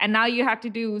AB, and now you have to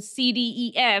do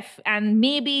CDEF, and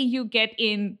maybe you get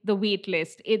in the wait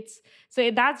list. So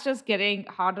that's just getting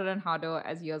harder and harder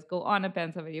as years go on, and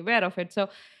parents are very aware of it. So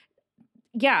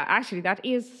yeah, actually that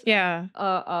is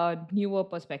a newer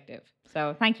perspective.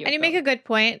 So thank you. And you make a good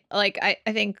point. Like I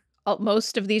think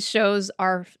most of these shows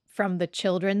are from the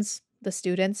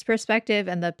students' perspective,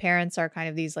 and the parents are kind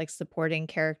of these like supporting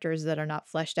characters that are not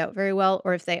fleshed out very well.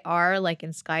 Or if they are, like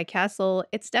in Sky Castle,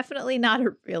 it's definitely not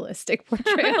a realistic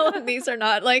portrayal. And these are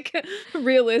not like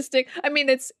realistic. I mean,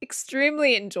 it's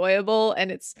extremely enjoyable and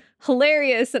it's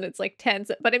hilarious and it's like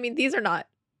tense. But I mean, these are not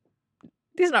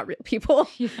real people.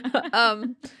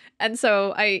 And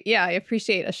so I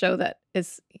appreciate a show that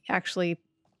is actually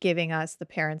giving us the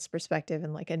parents' perspective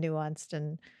in like a nuanced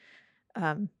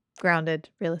and grounded,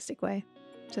 realistic way.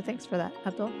 So thanks for that,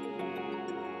 Abdul.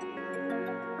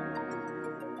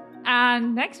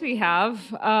 And next we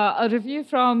have a review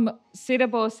from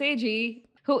Sirabo Seiji,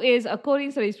 who is a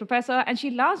Korean studies professor, and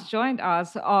she last joined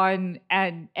us on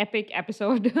an epic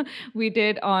episode we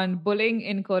did on bullying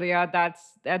in Korea.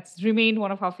 That's remained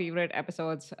one of our favorite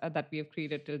episodes that we have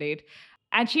created till date.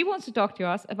 And she wants to talk to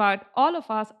us about All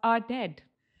of Us Are Dead.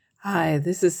 Hi,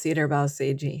 this is Cedar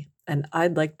Seiji, and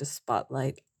I'd like to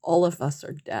spotlight All of Us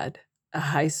Are Dead, a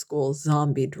high school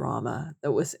zombie drama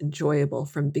that was enjoyable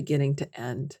from beginning to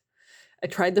end. I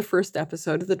tried the first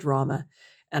episode of the drama,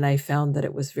 and I found that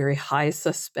it was very high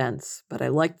suspense, but I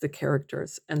liked the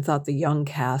characters and thought the young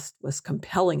cast was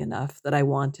compelling enough that I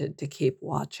wanted to keep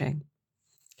watching.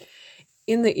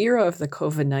 In the era of the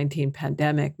COVID-19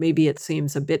 pandemic, maybe it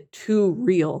seems a bit too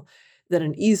real that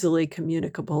an easily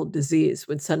communicable disease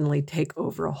would suddenly take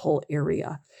over a whole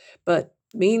area. But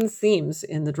main themes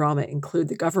in the drama include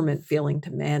the government failing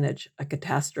to manage a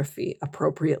catastrophe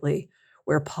appropriately,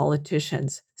 where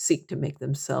politicians seek to make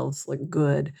themselves look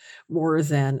good more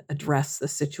than address the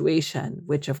situation,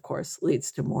 which of course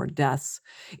leads to more deaths.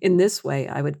 In this way,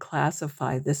 I would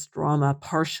classify this drama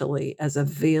partially as a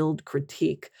veiled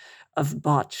critique of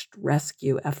botched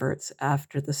rescue efforts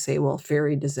after the Sewol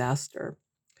ferry disaster.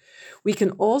 We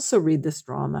can also read this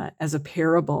drama as a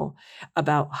parable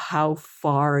about how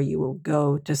far you will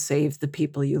go to save the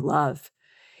people you love.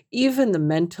 Even the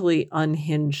mentally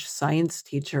unhinged science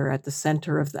teacher at the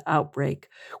center of the outbreak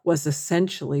was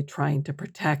essentially trying to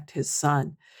protect his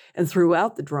son. And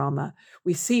throughout the drama,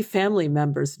 we see family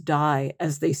members die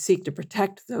as they seek to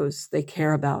protect those they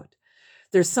care about.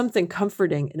 There's something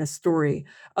comforting in a story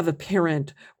of a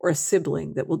parent or a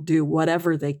sibling that will do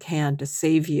whatever they can to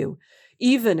save you,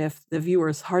 even if the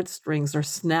viewer's heartstrings are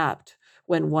snapped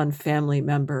when one family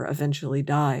member eventually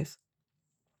dies.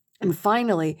 And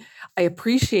finally, I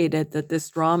appreciated that this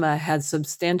drama had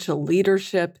substantial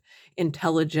leadership,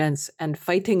 intelligence, and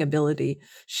fighting ability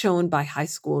shown by high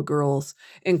school girls,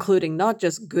 including not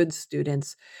just good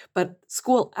students, but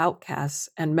school outcasts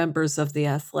and members of the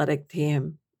athletic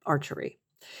team, archery.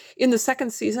 In the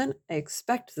second season, I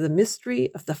expect the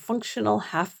mystery of the functional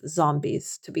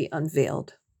half-zombies to be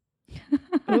unveiled.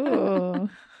 Ooh.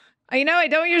 I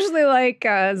don't usually like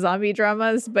zombie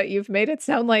dramas, but you've made it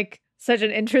sound like such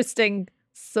an interesting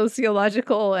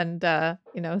sociological and,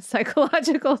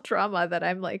 psychological drama that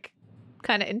I'm like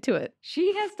kind of into it.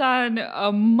 She has done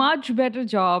a much better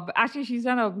job. Actually, she's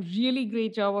done a really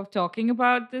great job of talking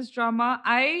about this drama.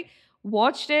 I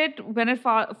watched it when it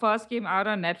first came out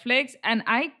on Netflix, and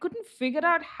I couldn't figure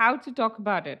out how to talk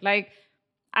about it. Like,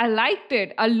 I liked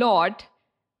it a lot,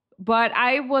 but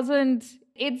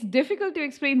it's difficult to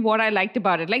explain what I liked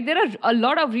about it. Like, there are a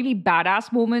lot of really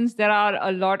badass moments. There are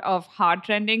a lot of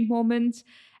heart-rending moments.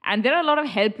 And there are a lot of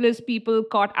helpless people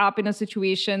caught up in a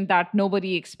situation that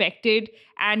nobody expected.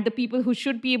 And the people who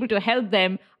should be able to help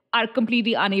them are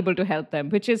completely unable to help them,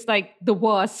 which is like the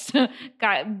worst,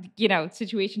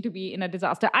 situation to be in a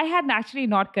disaster. I had actually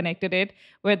not connected it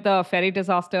with the ferry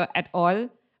disaster at all,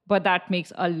 but that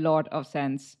makes a lot of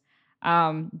sense.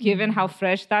 Given how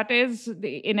fresh that is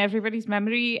in everybody's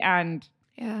memory. And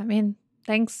yeah,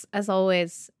 thanks as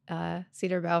always,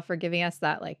 Cedar Bao, for giving us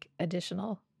that like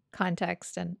additional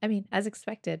context. And as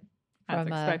expected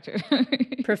from a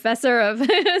professor of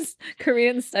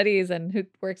Korean studies and who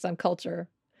works on culture.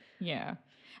 Yeah.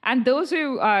 And those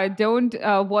who don't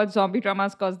watch zombie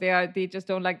dramas because they just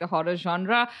don't like the horror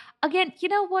genre. Again, you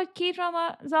know what?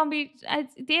 K-drama, zombie,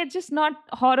 they're just not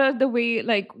horror the way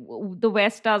like the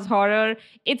West does horror.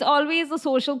 It's always a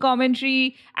social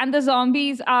commentary, and the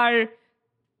zombies are.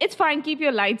 It's fine. Keep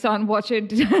your lights on. Watch it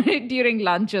during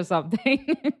lunch or something.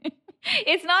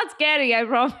 It's not scary, I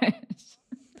promise.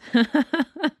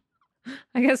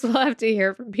 I guess we'll have to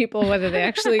hear from people whether they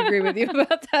actually agree with you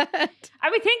about that.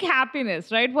 Think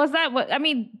happiness, right? Was that what?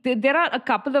 There are a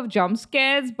couple of jump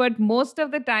scares, but most of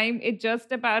the time it's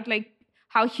just about like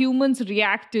how humans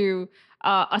react to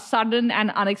a sudden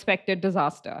and unexpected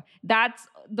disaster. That's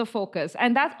the focus.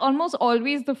 And that's almost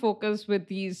always the focus with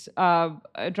these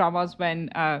dramas when,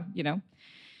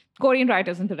 Korean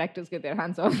writers and directors get their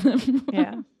hands on them.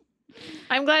 Yeah.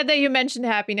 I'm glad that you mentioned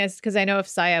happiness, because I know if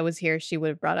Saya was here, she would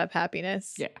have brought up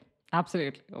happiness. Yeah,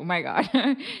 absolutely. Oh my God.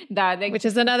 Which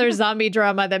is another zombie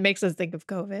drama that makes us think of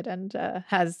COVID and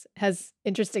has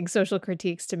interesting social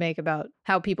critiques to make about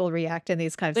how people react in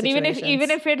these kinds of situations. Even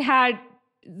if it had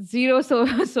zero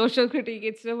social critique,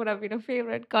 it still would have been a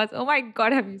favorite because, oh my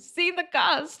God, have you seen the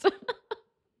cast?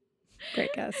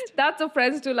 Great cast. That's a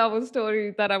Friends to Lovers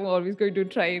story that I'm always going to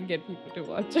try and get people to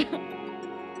watch.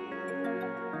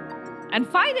 And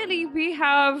finally, we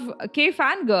have K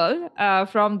Fangirl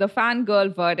from the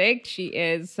Fangirl Verdict. She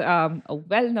is a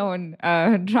well-known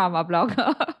drama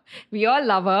blogger. We all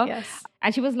love her. Yes.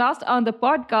 And she was last on the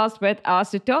podcast with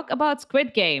us to talk about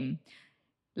Squid Game.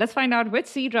 Let's find out which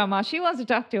C-drama she wants to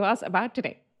talk to us about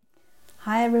today.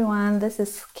 Hi, everyone. This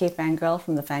is K Fangirl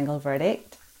from the Fangirl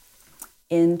Verdict.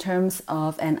 In terms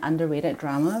of an underrated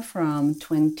drama from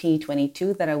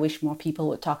 2022 that I wish more people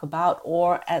would talk about,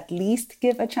 or at least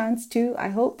give a chance to, I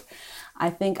hope, I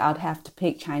think I'd have to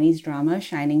pick Chinese drama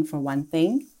Shining for one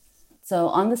thing. So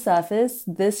on the surface,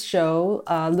 this show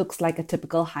looks like a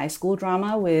typical high school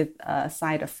drama with a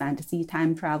side of fantasy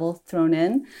time travel thrown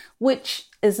in, which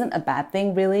isn't a bad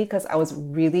thing really, because I was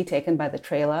really taken by the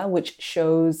trailer, which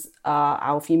shows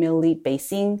our female lead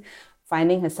Bei-sing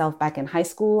finding herself back in high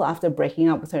school after breaking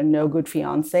up with her no-good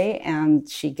fiance, and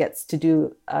she gets to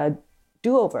do a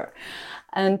do-over.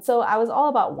 And so I was all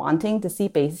about wanting to see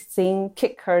Bei-sing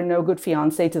kick her no-good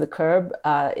fiance to the curb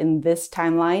in this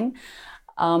timeline.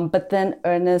 But then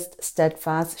earnest,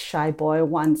 steadfast, shy boy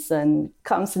Wan-sun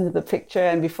comes into the picture,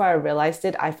 and before I realized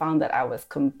it, I found that I was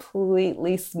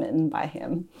completely smitten by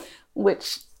him,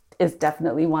 which is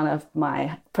definitely one of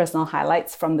my personal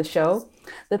highlights from the show.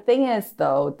 The thing is,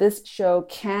 though, this show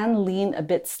can lean a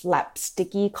bit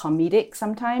slapsticky comedic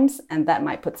sometimes, and that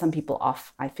might put some people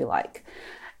off, I feel like.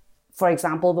 For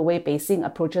example, the way Bei-Sing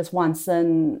approaches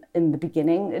Wan-sen in the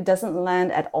beginning, it doesn't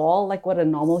land at all like what a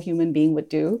normal human being would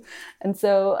do. And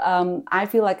so I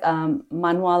feel like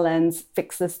Manhwa Lens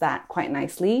fixes that quite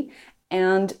nicely.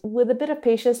 And with a bit of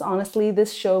patience, honestly,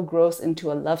 this show grows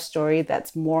into a love story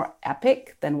that's more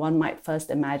epic than one might first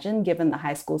imagine, given the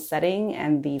high school setting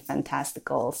and the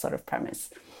fantastical sort of premise.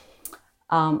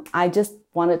 I just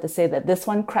wanted to say that this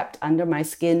one crept under my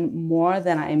skin more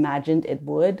than I imagined it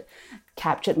would,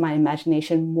 captured my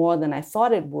imagination more than I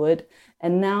thought it would.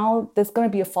 And now there's going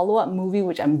to be a follow-up movie,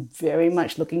 which I'm very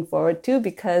much looking forward to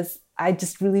because I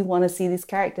just really want to see these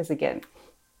characters again.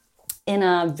 In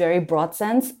a very broad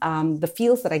sense, the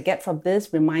feels that I get from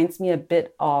this reminds me a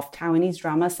bit of Taiwanese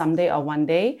drama Someday or One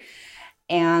Day.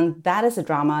 And that is a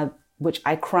drama which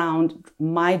I crowned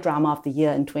my drama of the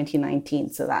year in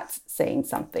 2019. So that's saying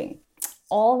something.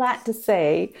 All that to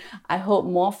say, I hope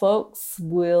more folks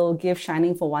will give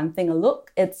Shining for One Thing a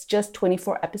look. It's just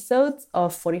 24 episodes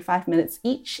of 45 minutes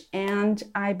each. And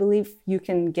I believe you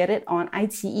can get it on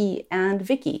iQIYI and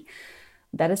Viki.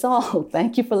 That is all.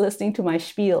 Thank you for listening to my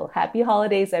spiel. Happy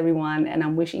holidays, everyone, and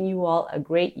I'm wishing you all a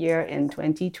great year in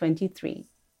 2023.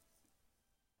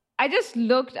 I just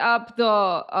looked up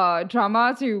the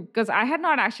drama too, because I had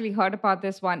not actually heard about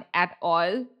this one at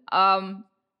all.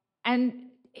 And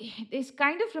this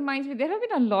kind of reminds me, there have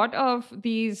been a lot of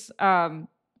these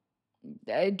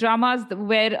dramas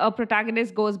where a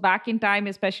protagonist goes back in time,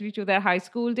 especially to their high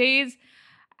school days.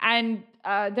 And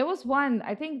there was one,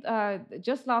 I think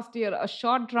just last year, a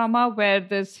short drama where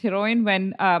this heroine,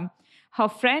 when her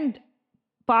friend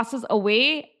passes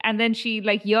away and then she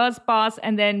like years pass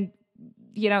and then,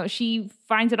 you know, she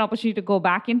finds an opportunity to go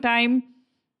back in time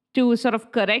to sort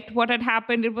of correct what had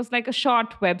happened. It was like a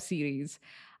short web series.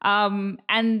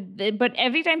 But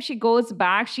every time she goes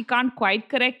back, she can't quite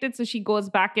correct it. So she goes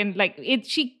back and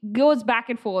she goes back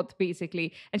and forth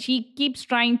basically. And she keeps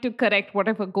trying to correct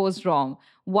whatever goes wrong.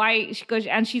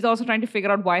 And she's also trying to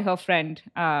figure out why her friend,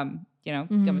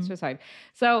 commits suicide.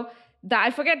 So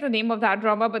I forget the name of that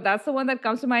drama, but that's the one that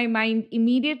comes to my mind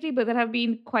immediately. But there have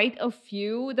been quite a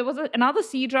few. There was another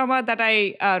C drama that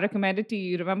I recommended to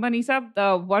you. Remember, Nisa?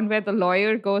 The one where the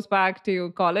lawyer goes back to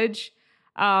college.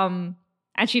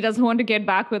 And she doesn't want to get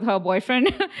back with her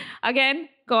boyfriend again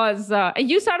because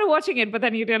you started watching it, but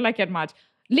then you didn't like it much.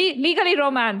 Legally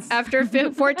Romance. After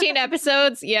 14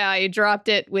 episodes, yeah, I dropped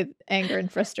it with anger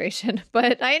and frustration,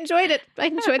 but I enjoyed it. I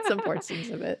enjoyed some portions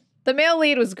of it. The male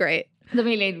lead was great. The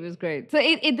male lead was great. So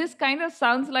this kind of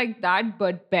sounds like that,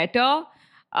 but better.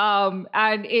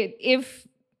 If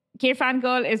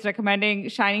K-Fangirl is recommending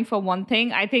Shining for One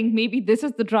Thing, I think maybe this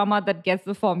is the drama that gets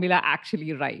the formula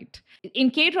actually right.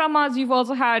 In K-dramas, you've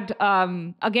also had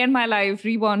Again My Life,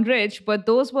 Reborn Rich, but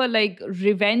those were like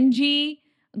revengey,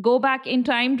 go back in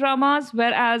time dramas,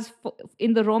 whereas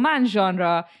in the romance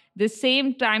genre, the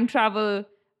same time travel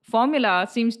formula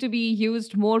seems to be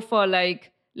used more for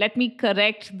like, let me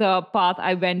correct the path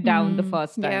I went down the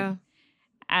first time. Yeah.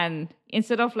 And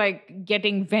instead of like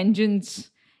getting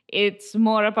vengeance, it's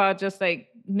more about just like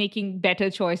making better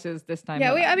choices this time.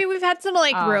 Yeah, we've had some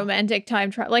like romantic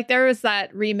time travel. Like there was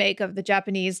that remake of the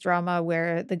Japanese drama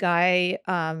where the guy,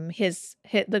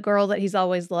 the girl that he's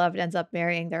always loved ends up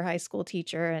marrying their high school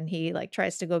teacher, and he like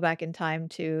tries to go back in time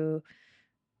to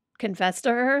confess to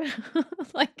her,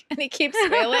 and he keeps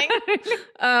failing.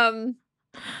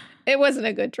 It wasn't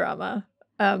a good drama.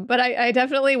 But I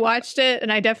definitely watched it,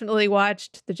 and I definitely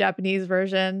watched the Japanese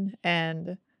version,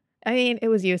 and I mean, it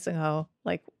was Yoo Seung-ho.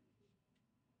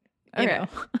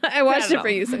 I watched it for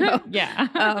Yoo Seung-ho. Yeah.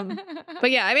 But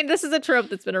yeah, I mean, this is a trope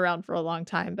that's been around for a long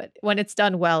time, but when it's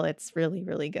done well, it's really,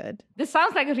 really good. This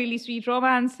sounds like a really sweet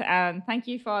romance, and thank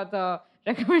you for the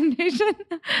recommendation.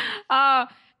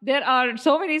 There are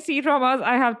so many C-dramas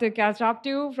I have to catch up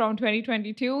to from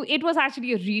 2022. It was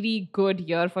actually a really good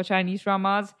year for Chinese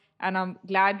dramas, and I'm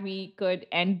glad we could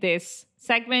end this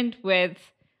segment with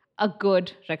a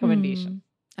good recommendation.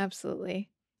 Absolutely.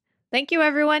 Thank you,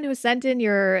 everyone who sent in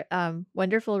your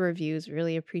wonderful reviews.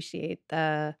 Really appreciate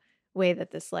the way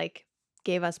that this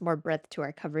gave us more breadth to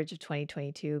our coverage of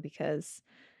 2022 because,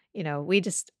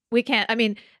 we can't. I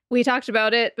mean, we talked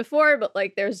about it before, but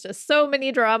there's just so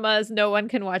many dramas. No one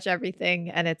can watch everything,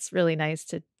 and it's really nice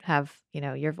to have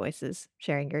your voices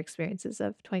sharing your experiences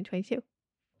of 2022.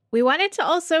 We wanted to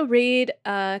also read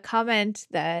a comment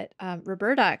that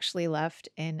Roberta actually left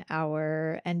in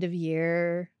our end of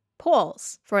year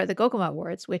polls for the Gokuma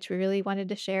Awards, which we really wanted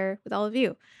to share with all of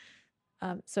you.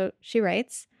 So she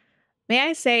writes, "May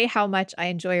I say how much I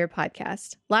enjoy your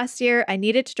podcast? Last year, I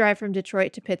needed to drive from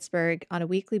Detroit to Pittsburgh on a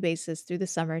weekly basis through the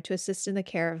summer to assist in the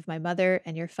care of my mother,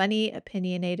 and your funny,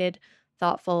 opinionated,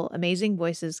 thoughtful, amazing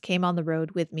voices came on the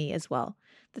road with me as well.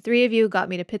 The three of you got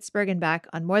me to Pittsburgh and back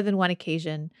on more than one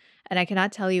occasion, and I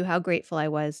cannot tell you how grateful I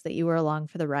was that you were along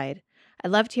for the ride. I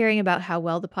loved hearing about how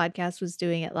well the podcast was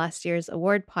doing at last year's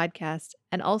award podcast,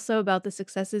 and also about the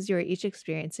successes you are each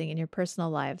experiencing in your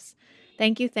personal lives.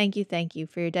 Thank you, thank you, thank you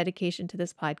for your dedication to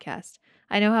this podcast.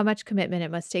 I know how much commitment it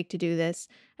must take to do this,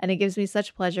 and it gives me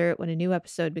such pleasure when a new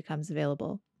episode becomes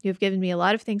available. You have given me a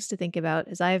lot of things to think about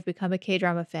as I have become a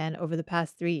K-drama fan over the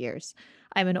past 3 years.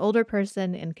 I'm an older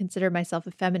person and consider myself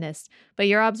a feminist, but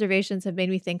your observations have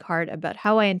made me think hard about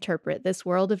how I interpret this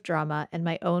world of drama and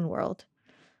my own world.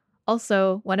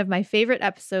 Also, one of my favorite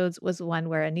episodes was one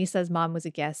where Anisa's mom was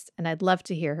a guest, and I'd love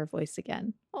to hear her voice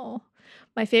again. Oh,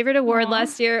 my favorite award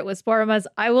last year was Poroma's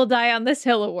I Will Die on This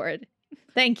Hill award.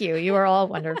 Thank you. You are all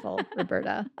wonderful,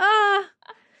 Roberta.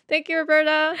 Thank you,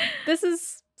 Roberta. This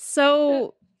is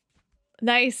so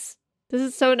nice. This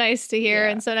is so nice to hear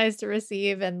and so nice to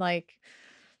receive. And like,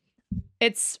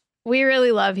 we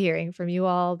really love hearing from you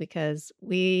all because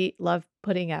we love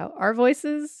putting out our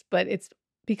voices, but it's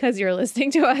because you're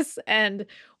listening to us. And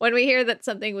when we hear that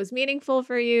something was meaningful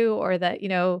for you, or that,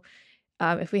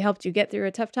 if we helped you get through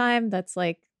a tough time, that's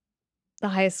like the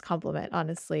highest compliment,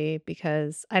 honestly,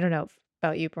 because I don't know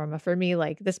about you, Poroma. For me,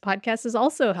 like, this podcast has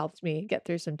also helped me get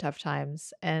through some tough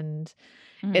times. And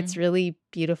it's really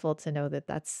beautiful to know that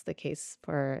that's the case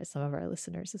for some of our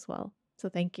listeners as well. So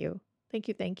thank you. Thank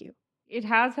you. Thank you. It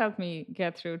has helped me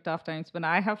get through tough times when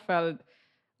I have felt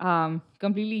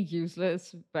completely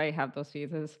useless. I have those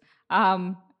phases.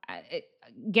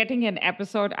 Getting an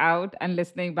episode out and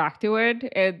listening back to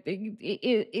it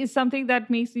is something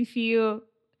that makes me feel,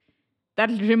 that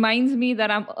reminds me that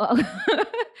I'm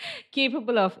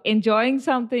capable of enjoying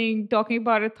something, talking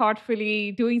about it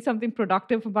thoughtfully, doing something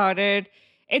productive about it.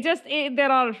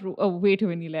 There are way too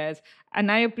many layers.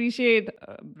 And I appreciate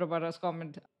Roberta's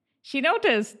comment. She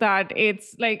noticed that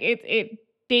it's like, it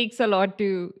takes a lot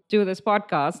to do this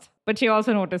podcast, but she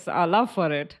also noticed our love for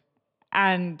it.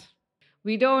 And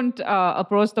we don't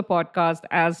approach the podcast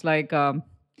as like,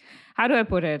 how do I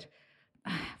put it?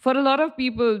 For a lot of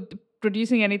people,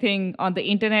 producing anything on the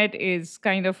internet is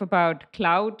kind of about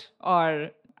clout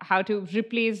or how to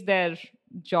replace their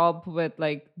job with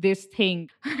like this thing.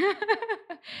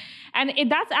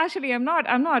 And that's actually, I'm not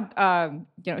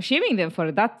shaming them for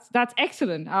it. That's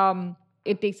excellent.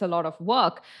 It takes a lot of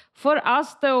work. For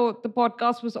us, though, the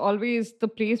podcast was always the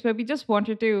place where we just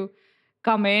wanted to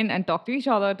come in and talk to each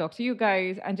other, talk to you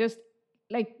guys, and just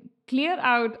like clear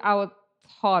out our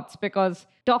thoughts, because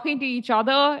talking to each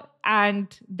other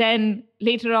and then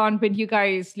later on when you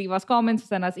guys leave us comments,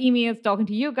 send us emails, talking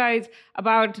to you guys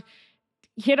about,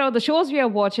 the shows we are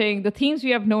watching, the themes we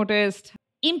have noticed,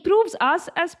 improves us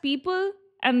as people,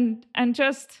 and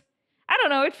just, I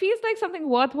don't know, it feels like something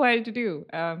worthwhile to do.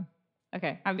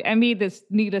 Okay, I made this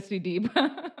needlessly deep.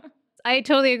 I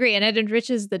totally agree. And it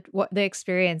enriches the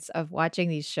experience of watching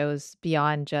these shows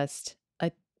beyond just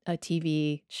a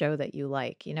TV show that you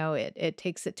like. It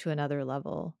takes it to another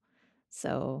level.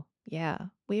 So yeah,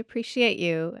 we appreciate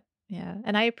you. Yeah.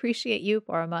 And I appreciate you,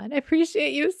 Poroma. And I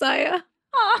appreciate you, Saya.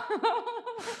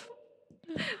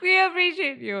 We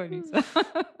appreciate you, Anisa.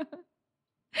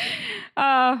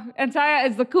 And Saya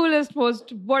is the coolest,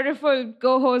 most wonderful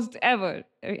co-host ever.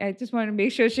 I just want to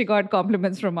make sure she got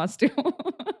compliments from us too.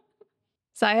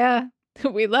 Saya,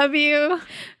 we love you.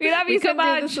 We love you so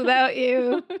much. Do this without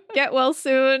you. Get well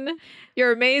soon.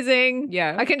 You're amazing.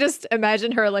 Yeah. I can just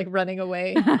imagine her like running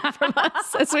away from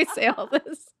us as we say all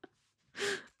this.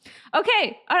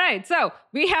 Okay, all right. So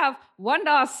we have one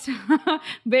last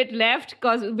bit left,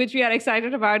 which we are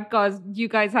excited about because you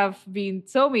guys have been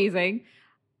so amazing.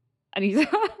 Anisa.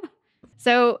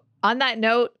 So on that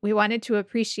note, we wanted to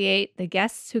appreciate the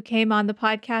guests who came on the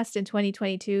podcast in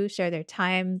 2022, share their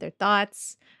time, their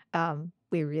thoughts.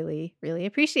 We really, really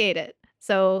appreciate it.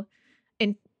 So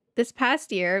in this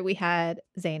past year, we had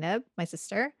Zainab, my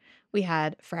sister. We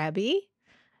had Frabby.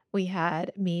 We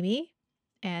had Mimi.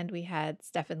 And we had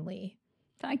Stefan Lee.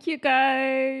 Thank you,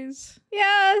 guys.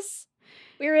 Yes.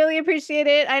 We really appreciate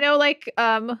it. I know,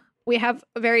 we have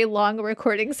very long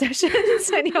recording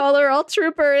sessions and y'all are all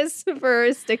troopers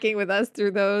for sticking with us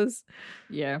through those.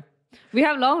 Yeah. We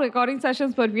have long recording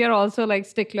sessions, but we are also like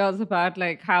sticklers about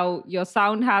like how your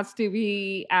sound has to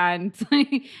be and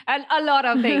a lot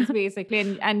of things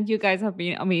basically. And you guys have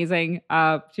been amazing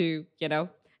to,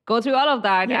 go through all of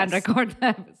that and record the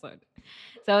episode.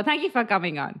 So thank you for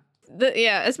coming on.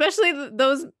 Especially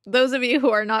those of you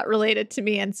who are not related to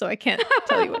me, and so I can't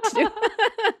tell you what to do.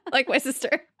 Like my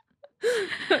sister.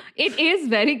 It is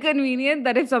very convenient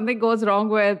that if something goes wrong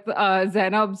with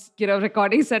Zainab's,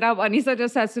 recording setup, Anisa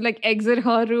just has to exit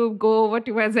her room, go over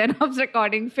to where Zainab's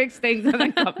recording, fix things, and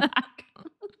then come back.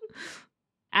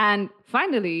 And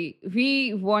finally,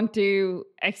 we want to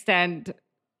extend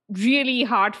really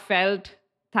heartfelt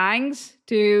thanks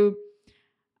to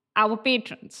our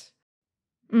patrons.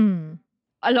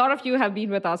 A lot of you have been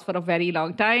with us for a very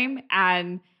long time,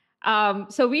 and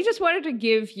so we just wanted to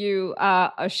give you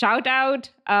a shout out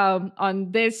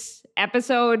on this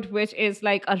episode, which is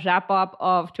like a wrap up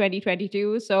of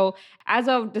 2022. So as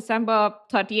of December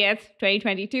 30th,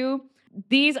 2022,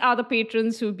 these are the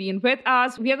patrons who've been with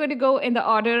us. We are going to go in the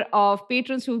order of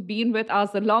patrons who've been with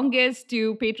us the longest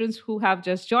to patrons who have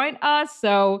just joined us.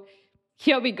 So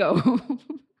here we go.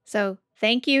 So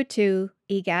thank you to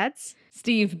Egads,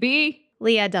 Steve B,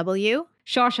 Leah W,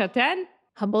 Shosha 10,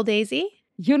 Humble Daisy,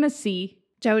 Eunice C,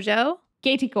 Jojo,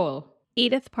 Katie Cole,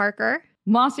 Edith Parker,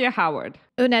 Marcia Howard,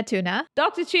 Una Tuna,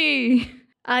 Dr. Chi,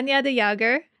 Anya de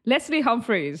Jager, Leslie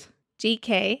Humphreys,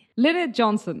 GK, Lynette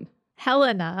Johnson,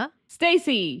 Helena,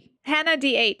 Stacy, Hannah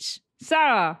DH,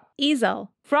 Sarah,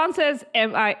 Easel, Frances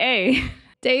MIA,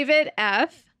 David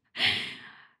F,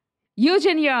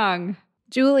 Eugene Young,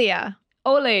 Julia,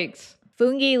 Olex,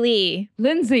 Fungi Lee,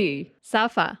 Lindsay,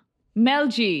 Safa, Mel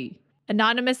G,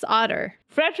 Anonymous Otter,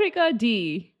 Frederica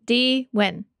D, D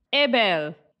Win,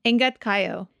 Abel, Ingat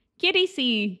Kayo, Kitty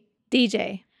C,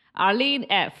 DJ, Arlene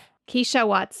F, Keisha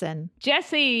Watson,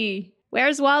 Jesse,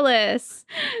 Where's Wallace,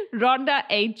 Rhonda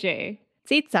AJ,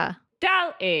 Zitza,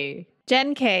 Dal A,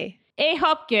 Jen K, A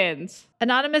Hopkins,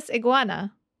 Anonymous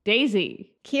Iguana,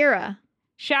 Daisy, Kira,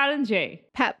 Sharon J,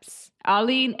 Peps,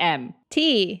 Arlene M,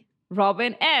 T,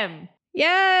 Robin M.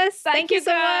 Yes, thank you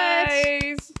so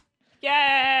guys. much.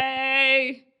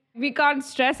 Yay! We can't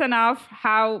stress enough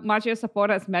how much your support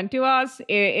has meant to us.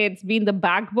 It's been the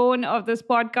backbone of this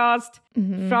podcast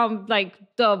from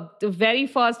the very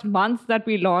first month that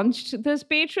we launched this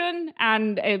Patreon.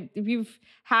 And we've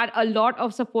had a lot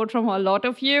of support from a lot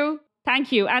of you.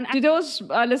 Thank you. And to those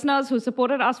listeners who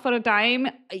supported us for a time,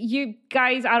 you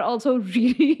guys are also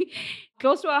really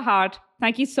close to our heart.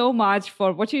 Thank you so much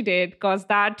for what you did, because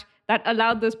that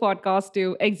allowed this podcast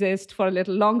to exist for a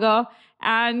little longer.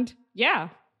 And yeah,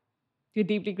 we're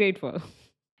deeply grateful.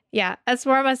 Yeah, as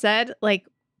Swarma said,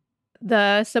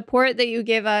 the support that you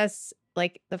give us,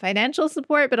 the financial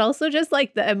support, but also just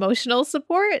the emotional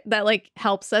support that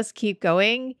helps us keep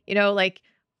going.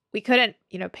 We couldn't,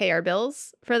 pay our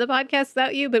bills for the podcast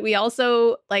without you, but we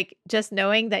also just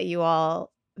knowing that you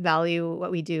all value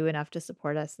what we do enough to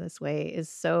support us in this way is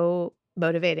so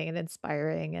motivating and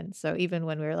inspiring. And so even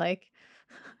when we're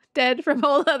dead from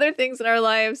all the other things in our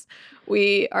lives,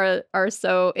 we are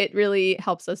so, it really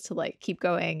helps us to keep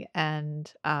going. And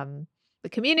the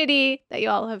community that you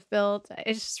all have built,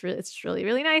 it's really,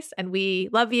 really nice. And we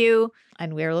love you.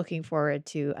 And we're looking forward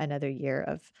to another year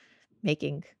of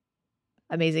making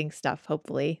amazing stuff,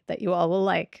 hopefully, that you all will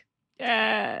like.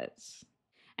 Yes.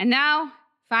 And now,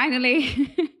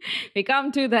 finally, we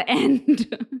come to the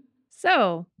end.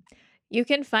 So, you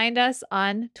can find us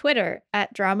on Twitter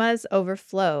at Dramas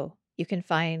Overflow. You can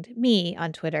find me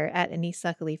on Twitter at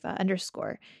Anisa Khalifa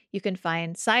 _. You can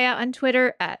find Saya on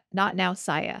Twitter at Not Now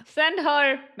Saya. Send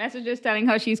her messages telling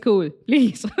her she's cool,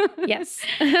 please. Yes.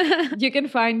 You can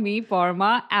find me,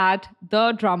 Parma, at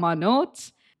The Drama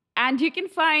Notes. And you can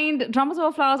find Dramas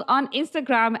Over Flowers on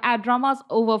Instagram at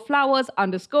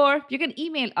dramasoverflowers_. You can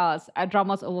email us at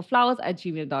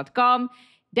dramasoverflowers@gmail.com.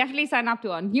 Definitely sign up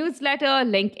to our newsletter.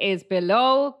 Link is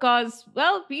below because,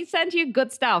 we send you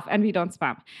good stuff and we don't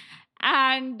spam.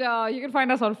 And you can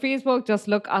find us on Facebook. Just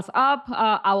look us up.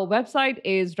 Our website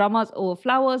is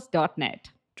dramasoverflowers.net.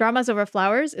 Dramas Over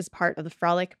Flowers is part of the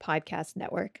Frolic Podcast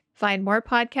Network. Find more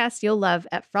podcasts you'll love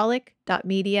at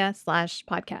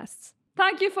frolic.media/podcasts.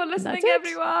 Thank you for listening,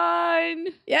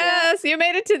 everyone. Yes, you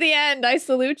made it to the end. I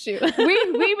salute you.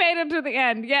 we made it to the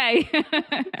end. Yay.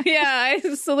 Yeah,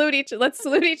 let's salute each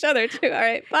other too. All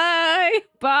right. Bye.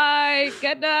 Bye.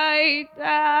 Good night.